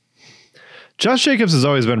 Josh Jacobs has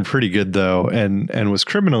always been pretty good though, and was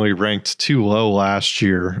criminally ranked too low last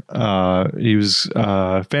year. He was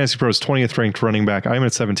Fantasy Pro's 20th ranked running back. I'm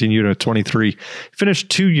at 17, you at 23. Finished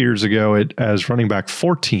 2 years ago as running back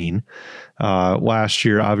 14. Last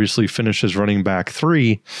year, obviously finished as running back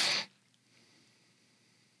 3.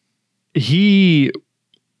 He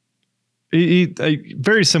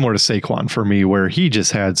very similar to Saquon for me, where he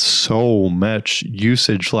just had so much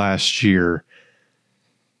usage last year.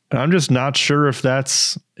 And I'm just not sure if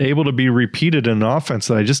that's able to be repeated in an offense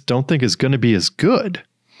that I just don't think is going to be as good.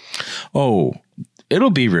 Oh, it'll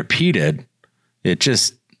be repeated. It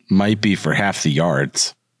just might be for half the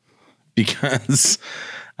yards because,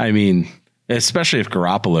 I mean, especially if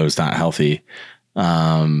Garoppolo's not healthy.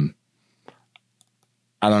 I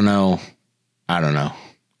don't know.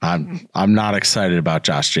 I'm not excited about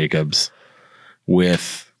Josh Jacobs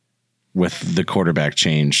with the quarterback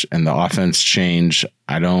change and the offense change.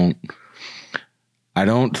 I don't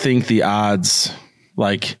think the odds,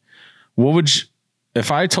 like, what would you,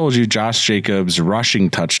 if I told you Josh Jacobs rushing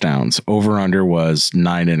touchdowns over under was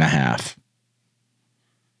 9.5?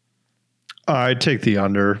 I'd take the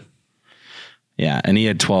under. Yeah. And he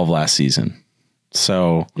had 12 last season.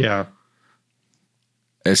 So yeah.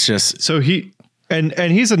 It's just so he's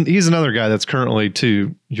another guy that's currently,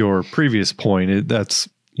 to your previous point, that's,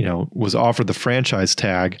 was offered the franchise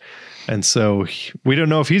tag. And so we don't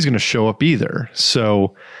know if he's going to show up either.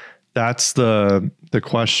 So that's the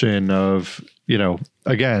question of,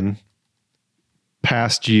 again,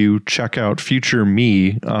 past you, check out future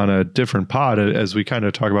me on a different pod as we kind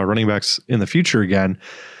of talk about running backs in the future again.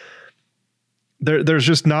 There's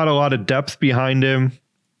just not a lot of depth behind him.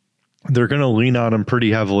 They're going to lean on him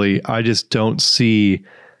pretty heavily. I just don't see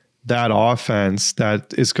that offense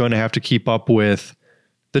that is going to have to keep up with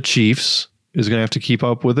the Chiefs, is going to have to keep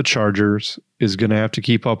up with the Chargers, is going to have to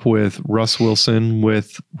keep up with Russ Wilson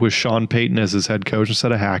with Sean Payton as his head coach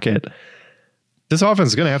instead of Hackett. This offense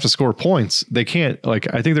is going to have to score points. They can't, I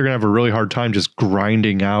think they're going to have a really hard time just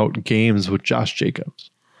grinding out games with Josh Jacobs.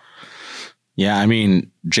 Yeah, I mean,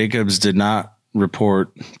 Jacobs did not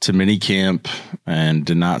report to minicamp and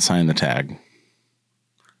did not sign the tag.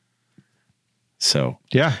 So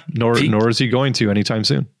yeah, nor is he going to anytime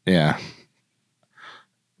soon. Yeah.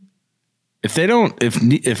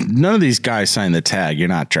 If none of these guys sign the tag, you're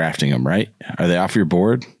not drafting them, right? Are they off your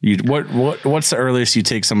board? What's the earliest you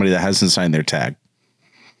take somebody that hasn't signed their tag?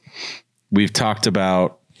 We've talked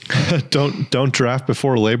about don't draft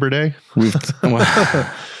before Labor Day.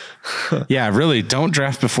 Yeah, really, don't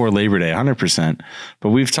draft before Labor Day, 100%. But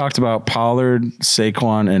we've talked about Pollard,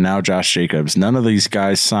 Saquon, and now Josh Jacobs. None of these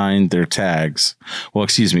guys signed their tags. Well,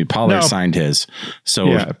 excuse me, Pollard signed his. So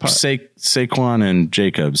yeah, Saquon and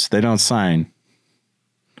Jacobs, they don't sign.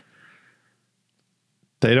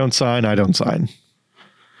 They don't sign, I don't sign.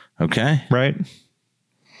 Okay. Right?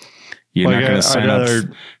 You're not going to sign up.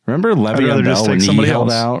 Remember Le'Veon Bell when he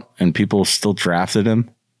held out and people still drafted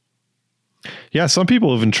him? Yeah, some people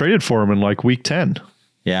have been traded for him in week 10.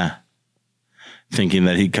 Yeah. Thinking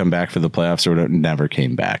that he'd come back for the playoffs or whatever, never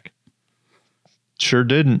came back. Sure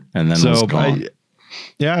didn't. And then was gone.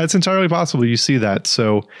 Yeah, it's entirely possible you see that.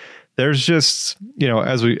 So there's just,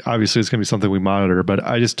 obviously it's going to be something we monitor, but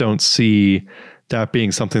I just don't see that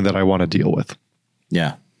being something that I want to deal with.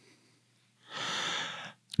 Yeah.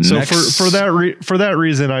 So for that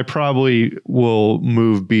reason, I probably will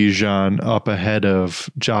move Bijan up ahead of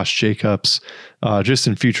Josh Jacobs, just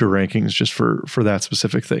in future rankings, just for that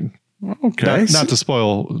specific thing. Okay. Not to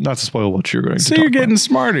spoil what you're going to So talk you're getting about.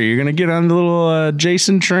 smarter. You're going to get on the little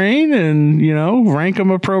Jason train and, rank them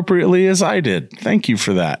appropriately as I did. Thank you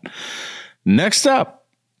for that. Next up,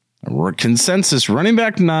 consensus running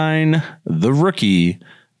back 9, the rookie,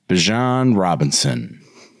 Bijan Robinson.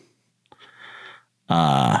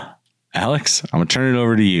 Alex, I'm going to turn it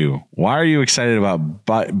over to you. Why are you excited about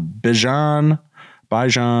Bijan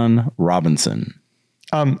Robinson?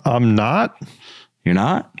 I'm not. You're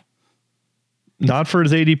not? Not for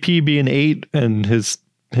his ADP being 8 and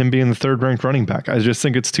him being the 3rd ranked running back. I just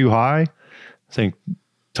think it's too high. I think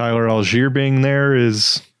Tyler Algier being there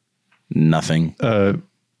is nothing.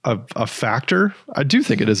 A factor. I do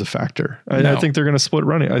think it is a factor. I think they're going to split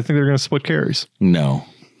running. I think they're going to split carries. No.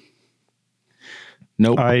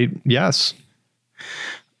 Nope. Yes.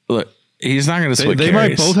 Look, he's not going to split carries. They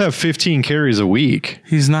might both have 15 carries a week.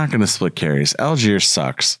 He's not going to split carries. Algier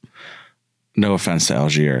sucks. No offense to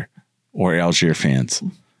Algier or Algier fans.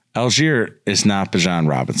 Algier is not Bijan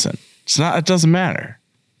Robinson. It's not. It doesn't matter.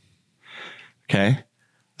 Okay,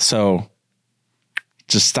 so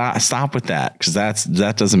just stop with that because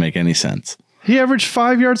that doesn't make any sense. He averaged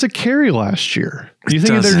 5 yards a carry last year. Do you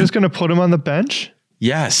think they're just going to put him on the bench?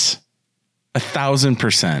 Yes,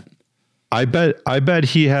 1,000%. I bet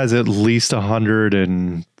he has at least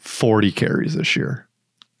 140 carries this year.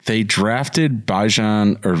 They drafted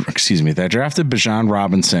Bijan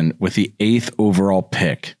Robinson with the 8th overall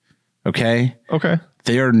pick. Okay.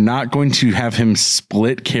 They are not going to have him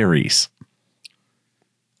split carries.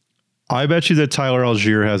 I bet you that Tyler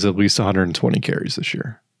Algier has at least 120 carries this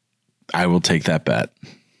year. I will take that bet.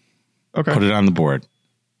 Okay. Put it on the board.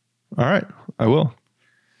 All right. I will.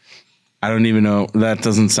 I don't even know. That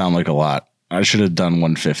doesn't sound like a lot. I should have done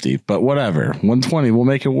 150, but whatever. 120, we'll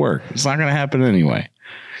make it work. It's not going to happen anyway.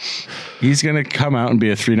 He's going to come out and be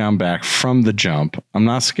a 3-down back from the jump. I'm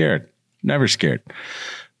not scared. Never scared.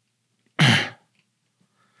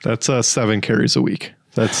 That's 7 carries a week.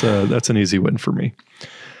 That's an easy win for me.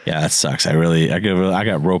 Yeah, that sucks. I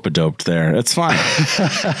got rope-a-doped there. It's fine.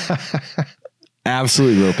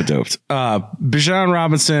 Absolutely rope-a-doped. Bijan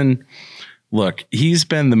Robinson, look, he's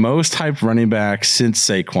been the most hyped running back since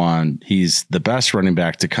Saquon. He's the best running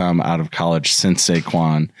back to come out of college since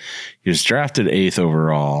Saquon. He was drafted 8th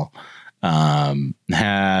overall.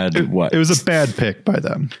 It was a bad pick by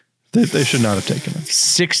them. They should not have taken him.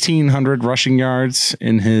 1,600 rushing yards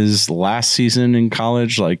in his last season in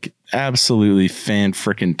college. Like, absolutely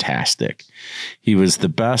fan-frickin-tastic. He was the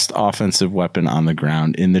best offensive weapon on the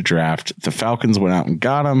ground in the draft. The Falcons went out and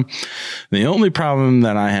got him. The only problem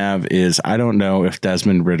that I have is I don't know if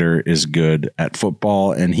Desmond Ridder is good at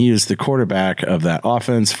football, and he is the quarterback of that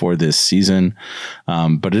offense for this season.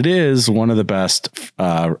 But it is one of the best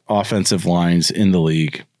offensive lines in the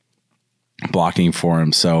league blocking for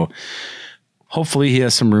him. So hopefully he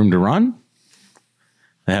has some room to run.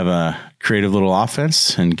 They have a creative little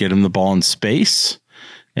offense and get him the ball in space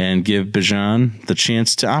and give Bijan the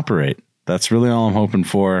chance to operate. That's really all I'm hoping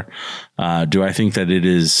for. Do I think that it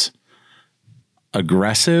is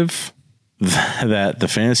aggressive that the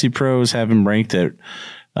fantasy pros have him ranked at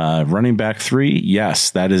running back 3? Yes,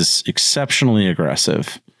 that is exceptionally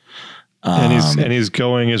aggressive. And he's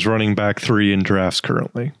going as running back 3 in drafts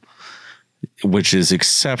currently, which is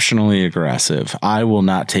exceptionally aggressive. I will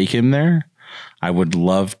not take him there. I would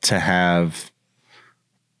love to have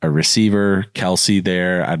a receiver, Kelsey,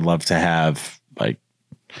 there. I'd love to have, like,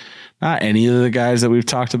 not any of the guys that we've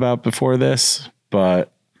talked about before this,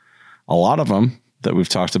 but a lot of them that we've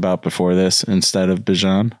talked about before this instead of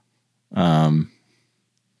Bijan. And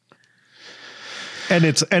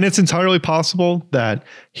it's entirely possible that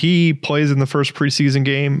he plays in the first preseason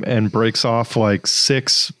game and breaks off like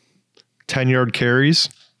 6 10-yard carries,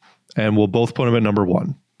 and we'll both put him at number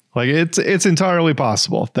 1. Like, it's entirely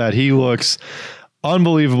possible that he looks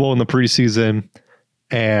unbelievable in the preseason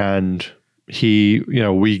and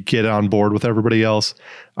we get on board with everybody else.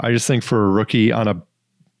 I just think for a rookie on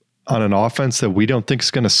an offense that we don't think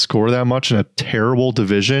is going to score that much in a terrible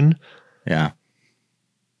division. Yeah.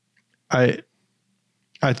 I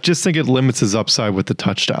just think it limits his upside with the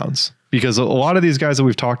touchdowns, because a lot of these guys that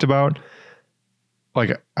we've talked about,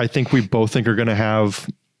 like, I think we both think are going to have,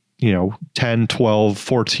 10, 12,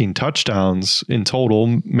 14 touchdowns in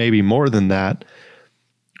total, maybe more than that.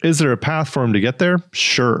 Is there a path for him to get there?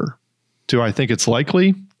 Sure. Do I think it's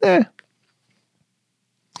likely?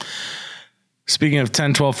 Speaking of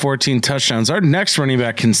 10, 12, 14 touchdowns, our next running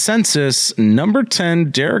back consensus, number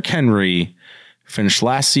 10, Derrick Henry, finished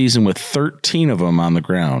last season with 13 of them on the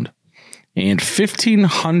ground and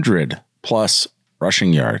 1,500 plus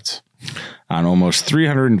rushing yards. on almost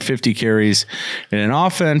 350 carries in an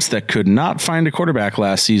offense that could not find a quarterback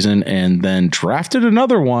last season and then drafted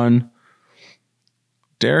another one.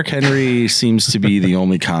 Derrick Henry seems to be the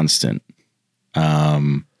only constant.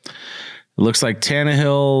 It looks like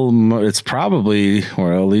Tannehill, it's probably,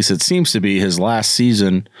 or at least it seems to be, his last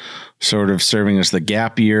season, sort of serving as the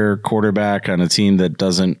gap year quarterback on a team that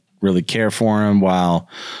doesn't really care for him, while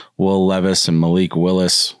Will Levis and Malik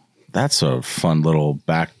Willis, that's a fun little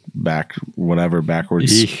backwards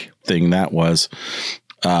thing that was,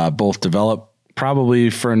 both develop probably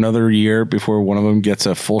for another year before one of them gets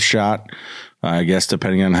a full shot. I guess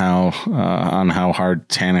depending on how hard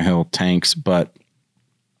Tannehill tanks, but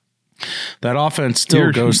that offense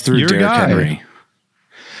still goes through Derrick Henry.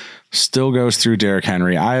 Still goes through Derrick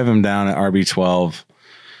Henry. I have him down at RB12.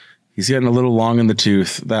 He's getting a little long in the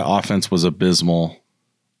tooth. That offense was abysmal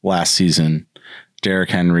last season.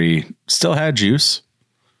 Derrick Henry still had juice.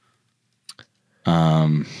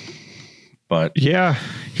 But yeah,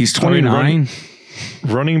 he's 29.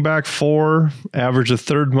 Running back 4, averaged the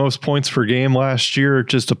third most points per game last year,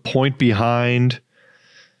 just a point behind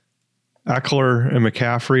Ekeler and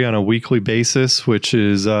McCaffrey on a weekly basis, which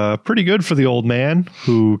is pretty good for the old man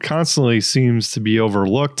who constantly seems to be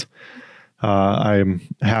overlooked. I am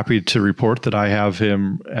happy to report that I have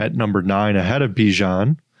him at number 9 ahead of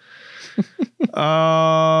Bijan.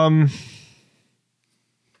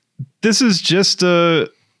 This is just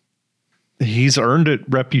he's earned a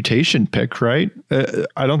reputation pick, right?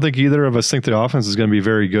 I don't think either of us think the offense is going to be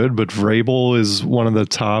very good, but Vrabel is one of the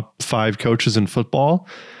top 5 coaches in football,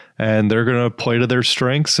 and they're going to play to their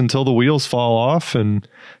strengths until the wheels fall off, and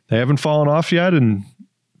they haven't fallen off yet. And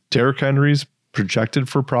Derrick Henry's projected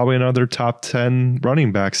for probably another top 10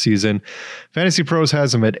 running back season. Fantasy Pros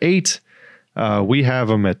has him at 8. We have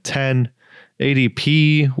him at 10.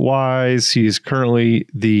 ADP wise, he's currently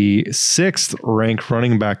the 6th ranked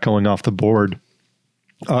running back going off the board,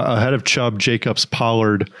 ahead of Chubb, Jacobs,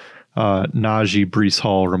 Pollard, Najee, Breece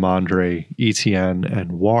Hall, Ramondre, Etienne,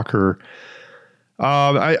 and Walker.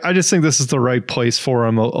 I just think this is the right place for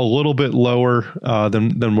him, a little bit lower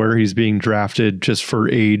than where he's being drafted, just for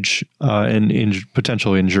age and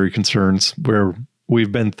potential injury concerns, where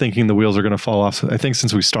we've been thinking the wheels are going to fall off, I think,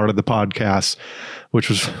 since we started the podcast, which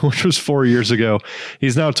was 4 years ago.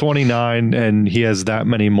 He's now 29 and he has that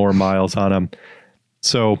many more miles on him.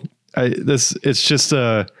 So it's just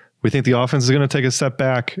we think the offense is going to take a step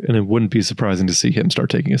back, and it wouldn't be surprising to see him start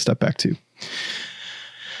taking a step back too.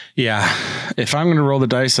 Yeah. If I'm going to roll the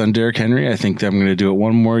dice on Derrick Henry, I think I'm going to do it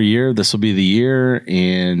one more year. This will be the year,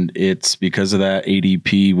 and it's because of that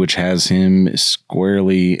ADP, which has him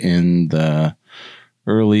squarely in the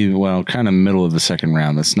early, kind of middle of the second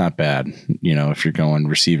round. That's not bad, if you're going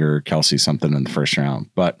receiver, Kelsey, something in the first round.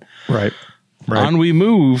 But right. On we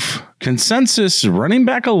move. Consensus running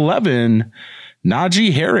back 11,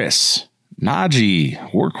 Najee Harris. Najee,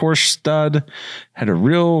 workhorse stud, had a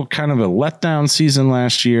real kind of a letdown season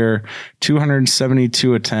last year.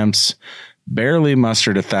 272 attempts, barely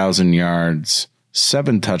mustered 1,000 yards,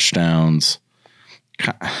 7 touchdowns.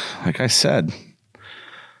 Like I said,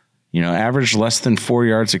 averaged less than 4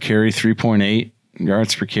 yards a carry, 3.8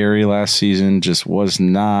 yards per carry last season. Just was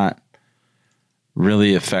not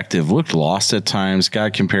really effective. Looked lost at times.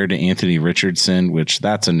 Got compared to Anthony Richardson, which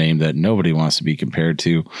that's a name that nobody wants to be compared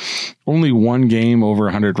to. Only one game over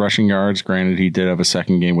 100 rushing yards. Granted, he did have a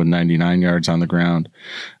second game with 99 yards on the ground.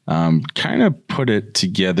 Kind of put it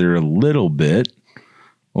together a little bit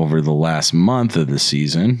over the last month of the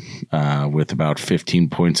season, with about 15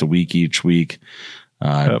 points a week each week.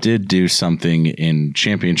 Did do something in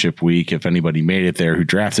championship week, if anybody made it there who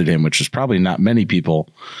drafted him, which is probably not many people,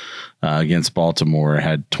 against Baltimore,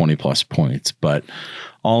 had 20 plus points. But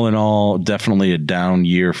all in all, definitely a down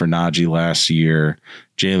year for Najee last year.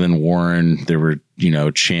 Jaylen Warren, there were,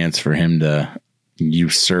 chance for him to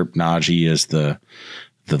usurp Najee as the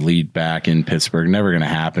lead back in Pittsburgh. Never going to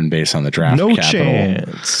happen based on the draft capital. No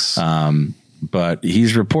chance. But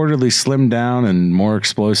he's reportedly slimmed down and more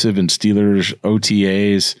explosive in Steelers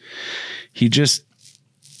OTAs. He just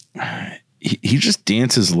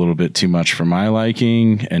dances a little bit too much for my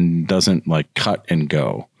liking and doesn't cut and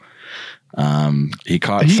go. He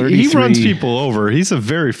caught 33. He runs people over. He's a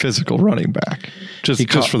very physical running back.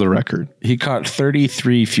 Just for the record, he caught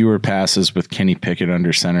 33 fewer passes with Kenny Pickett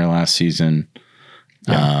under center last season.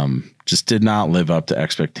 Yeah. Just did not live up to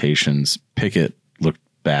expectations. Pickett looked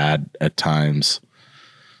bad at times.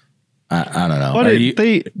 I don't know. But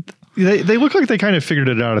They look like they kind of figured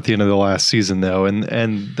it out at the end of the last season, though,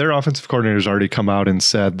 and their offensive coordinator's already come out and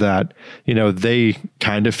said that, they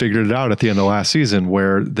kind of figured it out at the end of last season,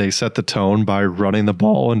 where they set the tone by running the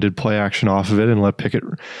ball and did play action off of it and let Pickett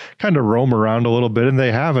kind of roam around a little bit, and they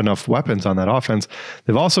have enough weapons on that offense.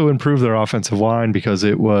 They've also improved their offensive line because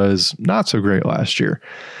it was not so great last year.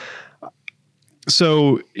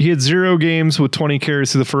 So he had 0 games with 20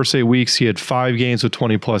 carries through the first 8 weeks. He had 5 games with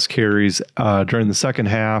 20 plus carries during the second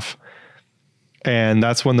half. And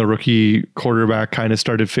that's when the rookie quarterback kind of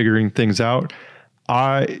started figuring things out.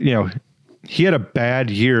 He had a bad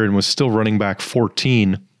year and was still running back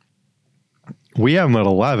 14. We have him at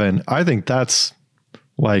 11. I think that's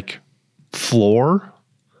like floor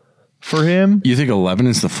for him. You think 11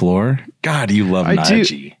 is the floor? God, you love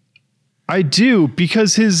Najee. I do,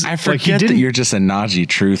 because I forget that you're just a Najee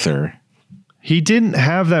truther. He didn't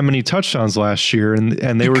have that many touchdowns last year, and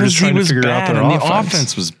they were just trying to figure out their offense. The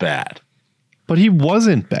offense was bad. But he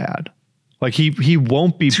wasn't bad. Like he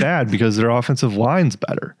won't be bad because their offensive line's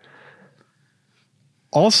better.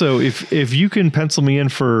 Also, if you can pencil me in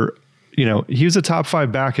for, he was a top 5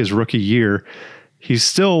 back his rookie year. He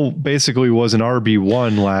still basically was an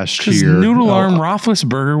RB1 last year. Noodle arm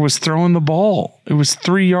Roethlisberger was throwing the ball. It was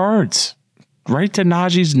 3 yards right to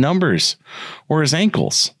Najee's numbers or his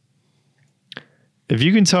ankles. If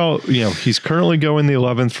you can tell, he's currently going the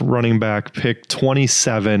 11th running back, pick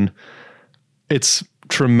 27. It's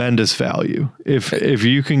tremendous value. If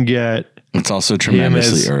you can get, it's also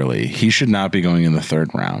tremendously early. He should not be going in the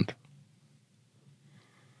 3rd round.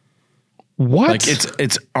 What? Like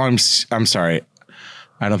it's. I'm sorry.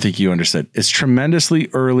 I don't think you understood. It's tremendously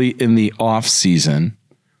early in the off season.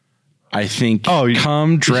 I think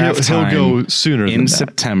come draft time, he'll go sooner in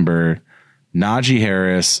September. Najee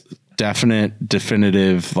Harris,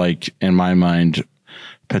 definitive, like in my mind,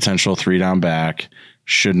 potential 3-down back,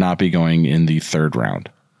 should not be going in the 3rd round.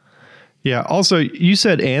 Yeah. Also, you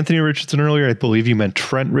said Anthony Richardson earlier. I believe you meant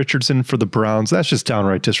Trent Richardson for the Browns. That's just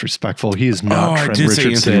downright disrespectful. He is not Trent Richardson.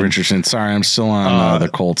 Say Anthony Richardson. Sorry, I'm still on the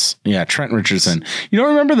Colts. Yeah, Trent Richardson. You don't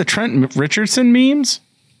remember the Trent Richardson memes?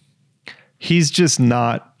 He's just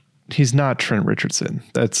not. He's not Trent Richardson.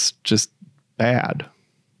 That's just bad.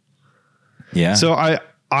 Yeah. So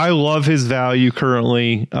I love his value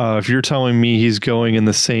currently. If you're telling me he's going in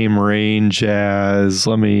the same range as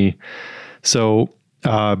Breece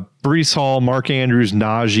Hall, Mark Andrews,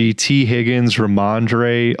 Najee, T. Higgins,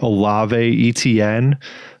 Ramondre, Olave, Etienne,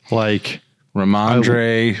 like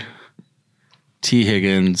Ramondre, T.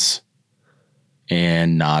 Higgins,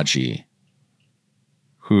 and Najee.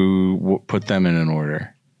 Who put them in an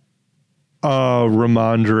order?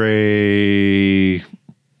 Ramondre,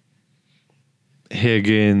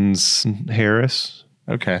 Higgins, Harris.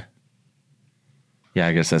 Okay. Yeah,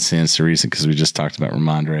 I guess that stands to reason because we just talked about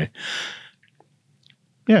Ramondre.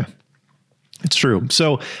 Yeah, it's true.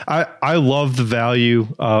 So I love the value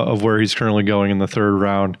of where he's currently going in the 3rd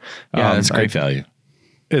round. Yeah, that's great value.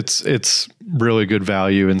 It's really good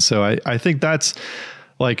value. And so I think that's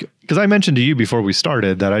because I mentioned to you before we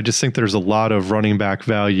started that I just think there's a lot of running back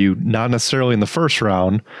value, not necessarily in the 1st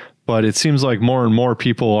round, but it seems like more and more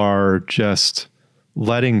people are just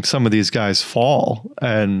letting some of these guys fall.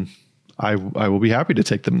 And I will be happy to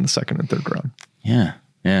take them in the 2nd and 3rd round. Yeah.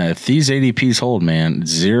 Yeah, if these ADPs hold, man,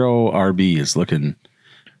 0 RB is looking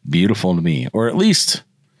beautiful to me. Or at least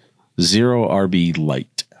 0 RB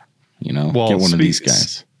light. Get one of these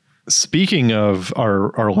guys. Speaking of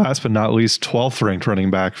our last but not least 12th ranked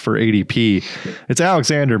running back for ADP, it's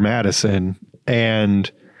Alexander Mattison.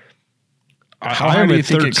 And how high do you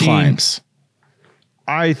think it climbs?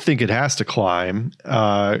 I think it has to climb.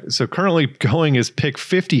 So currently going is pick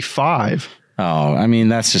 55. Oh, I mean,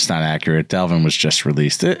 that's just not accurate. Dalvin was just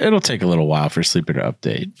released. It'll take a little while for Sleeper to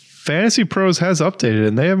update. Fantasy Pros has updated,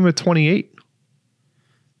 and they have him at 28.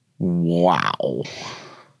 Wow.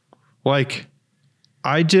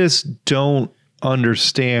 I just don't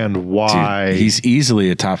understand why. Dude, he's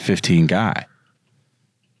easily a top 15 guy.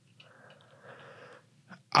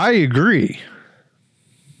 I agree.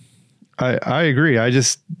 I agree. I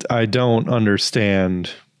don't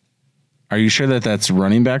understand. Are you sure that that's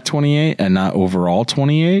running back 28 and not overall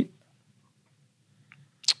 28?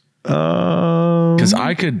 Because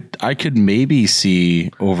I could maybe see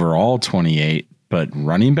overall 28, but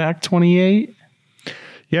running back 28?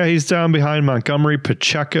 Yeah, he's down behind Montgomery,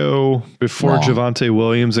 Pacheco, before Javonte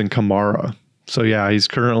Williams and Kamara. So yeah, he's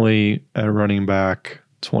currently at running back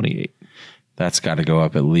 28. That's got to go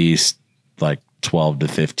up at least like 12 to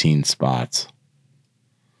 15 spots.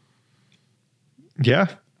 Yeah.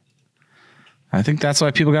 I think that's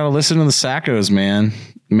why people got to listen to the Sackos, man.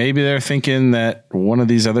 Maybe they're thinking that one of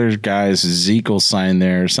these other guys, Zeke, will sign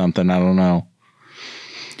there or something. I don't know.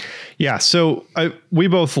 Yeah, so we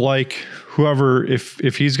both like whoever, if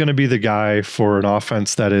he's going to be the guy for an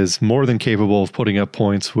offense that is more than capable of putting up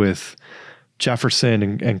points with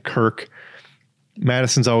Jefferson and Kirk.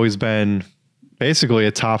 Madison's always been basically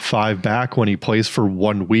a top 5 back when he plays for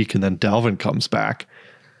 1 week and then Dalvin comes back.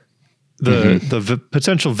 The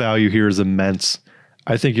potential value here is immense.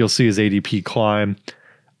 I think you'll see his ADP climb.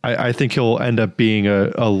 I think he'll end up being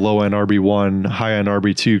a low-end RB1, high-end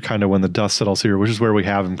RB2 kind of when the dust settles here, which is where we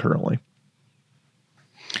have him currently.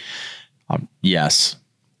 Yes.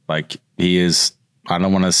 Like he is, I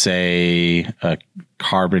don't want to say a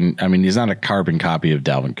carbon. I mean, he's not a carbon copy of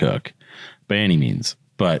Dalvin Cook by any means,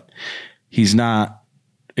 but he's not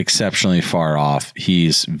exceptionally far off.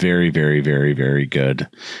 He's very, very, very, very good.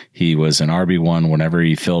 He was an RB1 whenever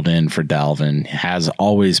he filled in for Dalvin, has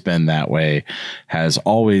always been that way, has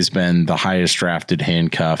always been the highest drafted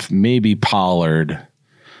handcuff, maybe Pollard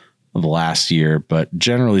the last year, but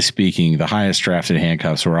generally speaking, the highest drafted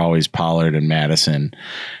handcuffs were always Pollard and Madison.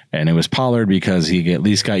 And it was Pollard because he at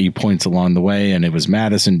least got you points along the way. And it was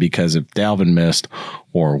Madison because if Dalvin missed,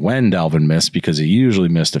 or when Dalvin missed, because he usually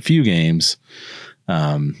missed a few games,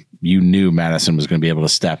 you knew Madison was going to be able to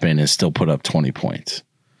step in and still put up 20 points.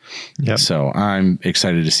 Yep. So I'm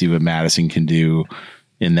excited to see what Madison can do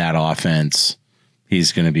in that offense.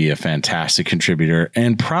 He's going to be a fantastic contributor,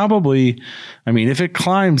 and probably, I mean, if it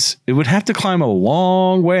climbs, it would have to climb a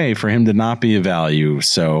long way for him to not be a value.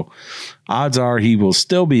 So odds are he will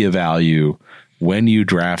still be a value when you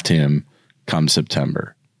draft him come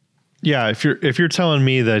September. Yeah. If you're telling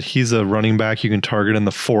me that he's a running back you can target in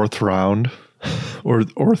the 4th round or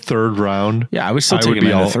 3rd round. Yeah. I would still take him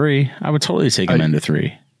into 3. I would totally take him into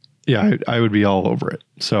 3. Yeah. I would be all over it.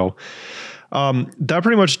 So, that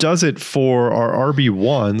pretty much does it for our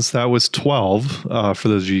RB1s. That was 12 for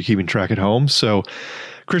those of you keeping track at home. So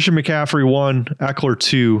Christian McCaffrey 1, Ekeler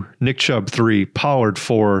 2, Nick Chubb 3, Pollard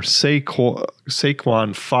 4,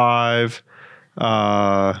 Saquon 5.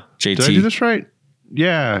 JT. Did I do this right?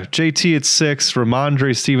 Yeah. JT at 6,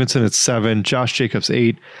 Ramondre Stevenson at 7, Josh Jacobs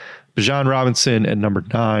 8, Bijan Robinson at number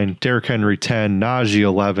 9, Derrick Henry 10, Najee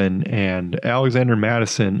 11, and Alexander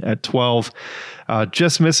Madison at 12.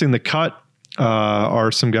 Just missing the cut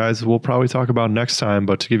are some guys we'll probably talk about next time,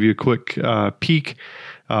 but to give you a quick peek,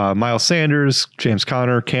 Miles Sanders, James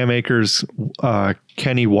Conner, Cam Akers,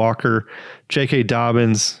 Kenny Walker, J.K.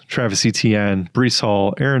 Dobbins, Travis Etienne, Breece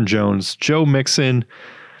Hall, Aaron Jones, Joe Mixon,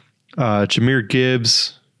 Jahmyr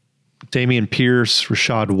Gibbs, Damian Pierce,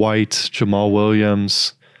 Rashad White, Jamal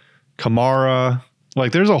Williams, Kamara.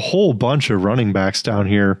 Like there's a whole bunch of running backs down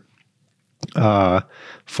here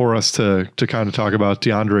for us to kind of talk about.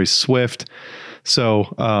 DeAndre Swift.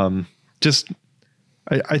 So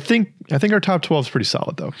I think our top 12 is pretty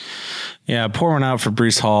solid though. Yeah, pour one out for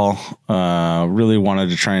Breece Hall. Really wanted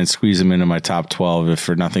to try and squeeze him into my top 12, if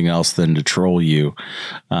for nothing else than to troll you.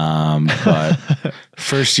 But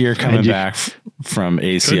first year coming back from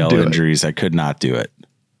ACL injuries, I could not do it.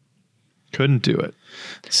 Couldn't do it.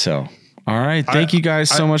 So, all right. Thank you guys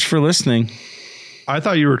so much for listening. I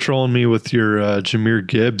thought you were trolling me with your Jahmyr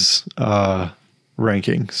Gibbs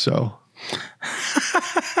ranking. So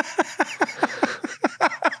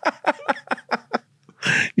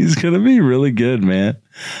he's going to be really good, man.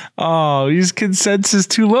 Oh, he's consensus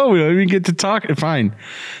too low. We don't even get to talk. Fine.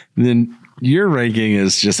 Then your ranking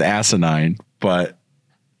is just asinine, but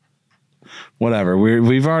whatever.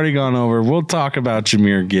 We've already gone over. We'll talk about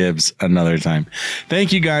Jahmyr Gibbs another time.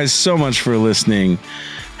 Thank you guys so much for listening.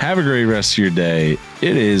 Have a great rest of your day.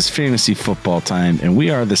 It is fantasy football time, and we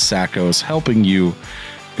are the Sackos, helping you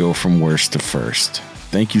go from worst to first.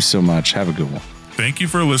 Thank you so much. Have a good one. Thank you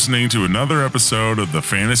for listening to another episode of the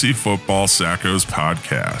Fantasy Football Sackos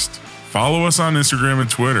podcast. Follow us on Instagram and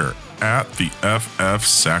Twitter @the FF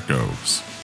Sackos.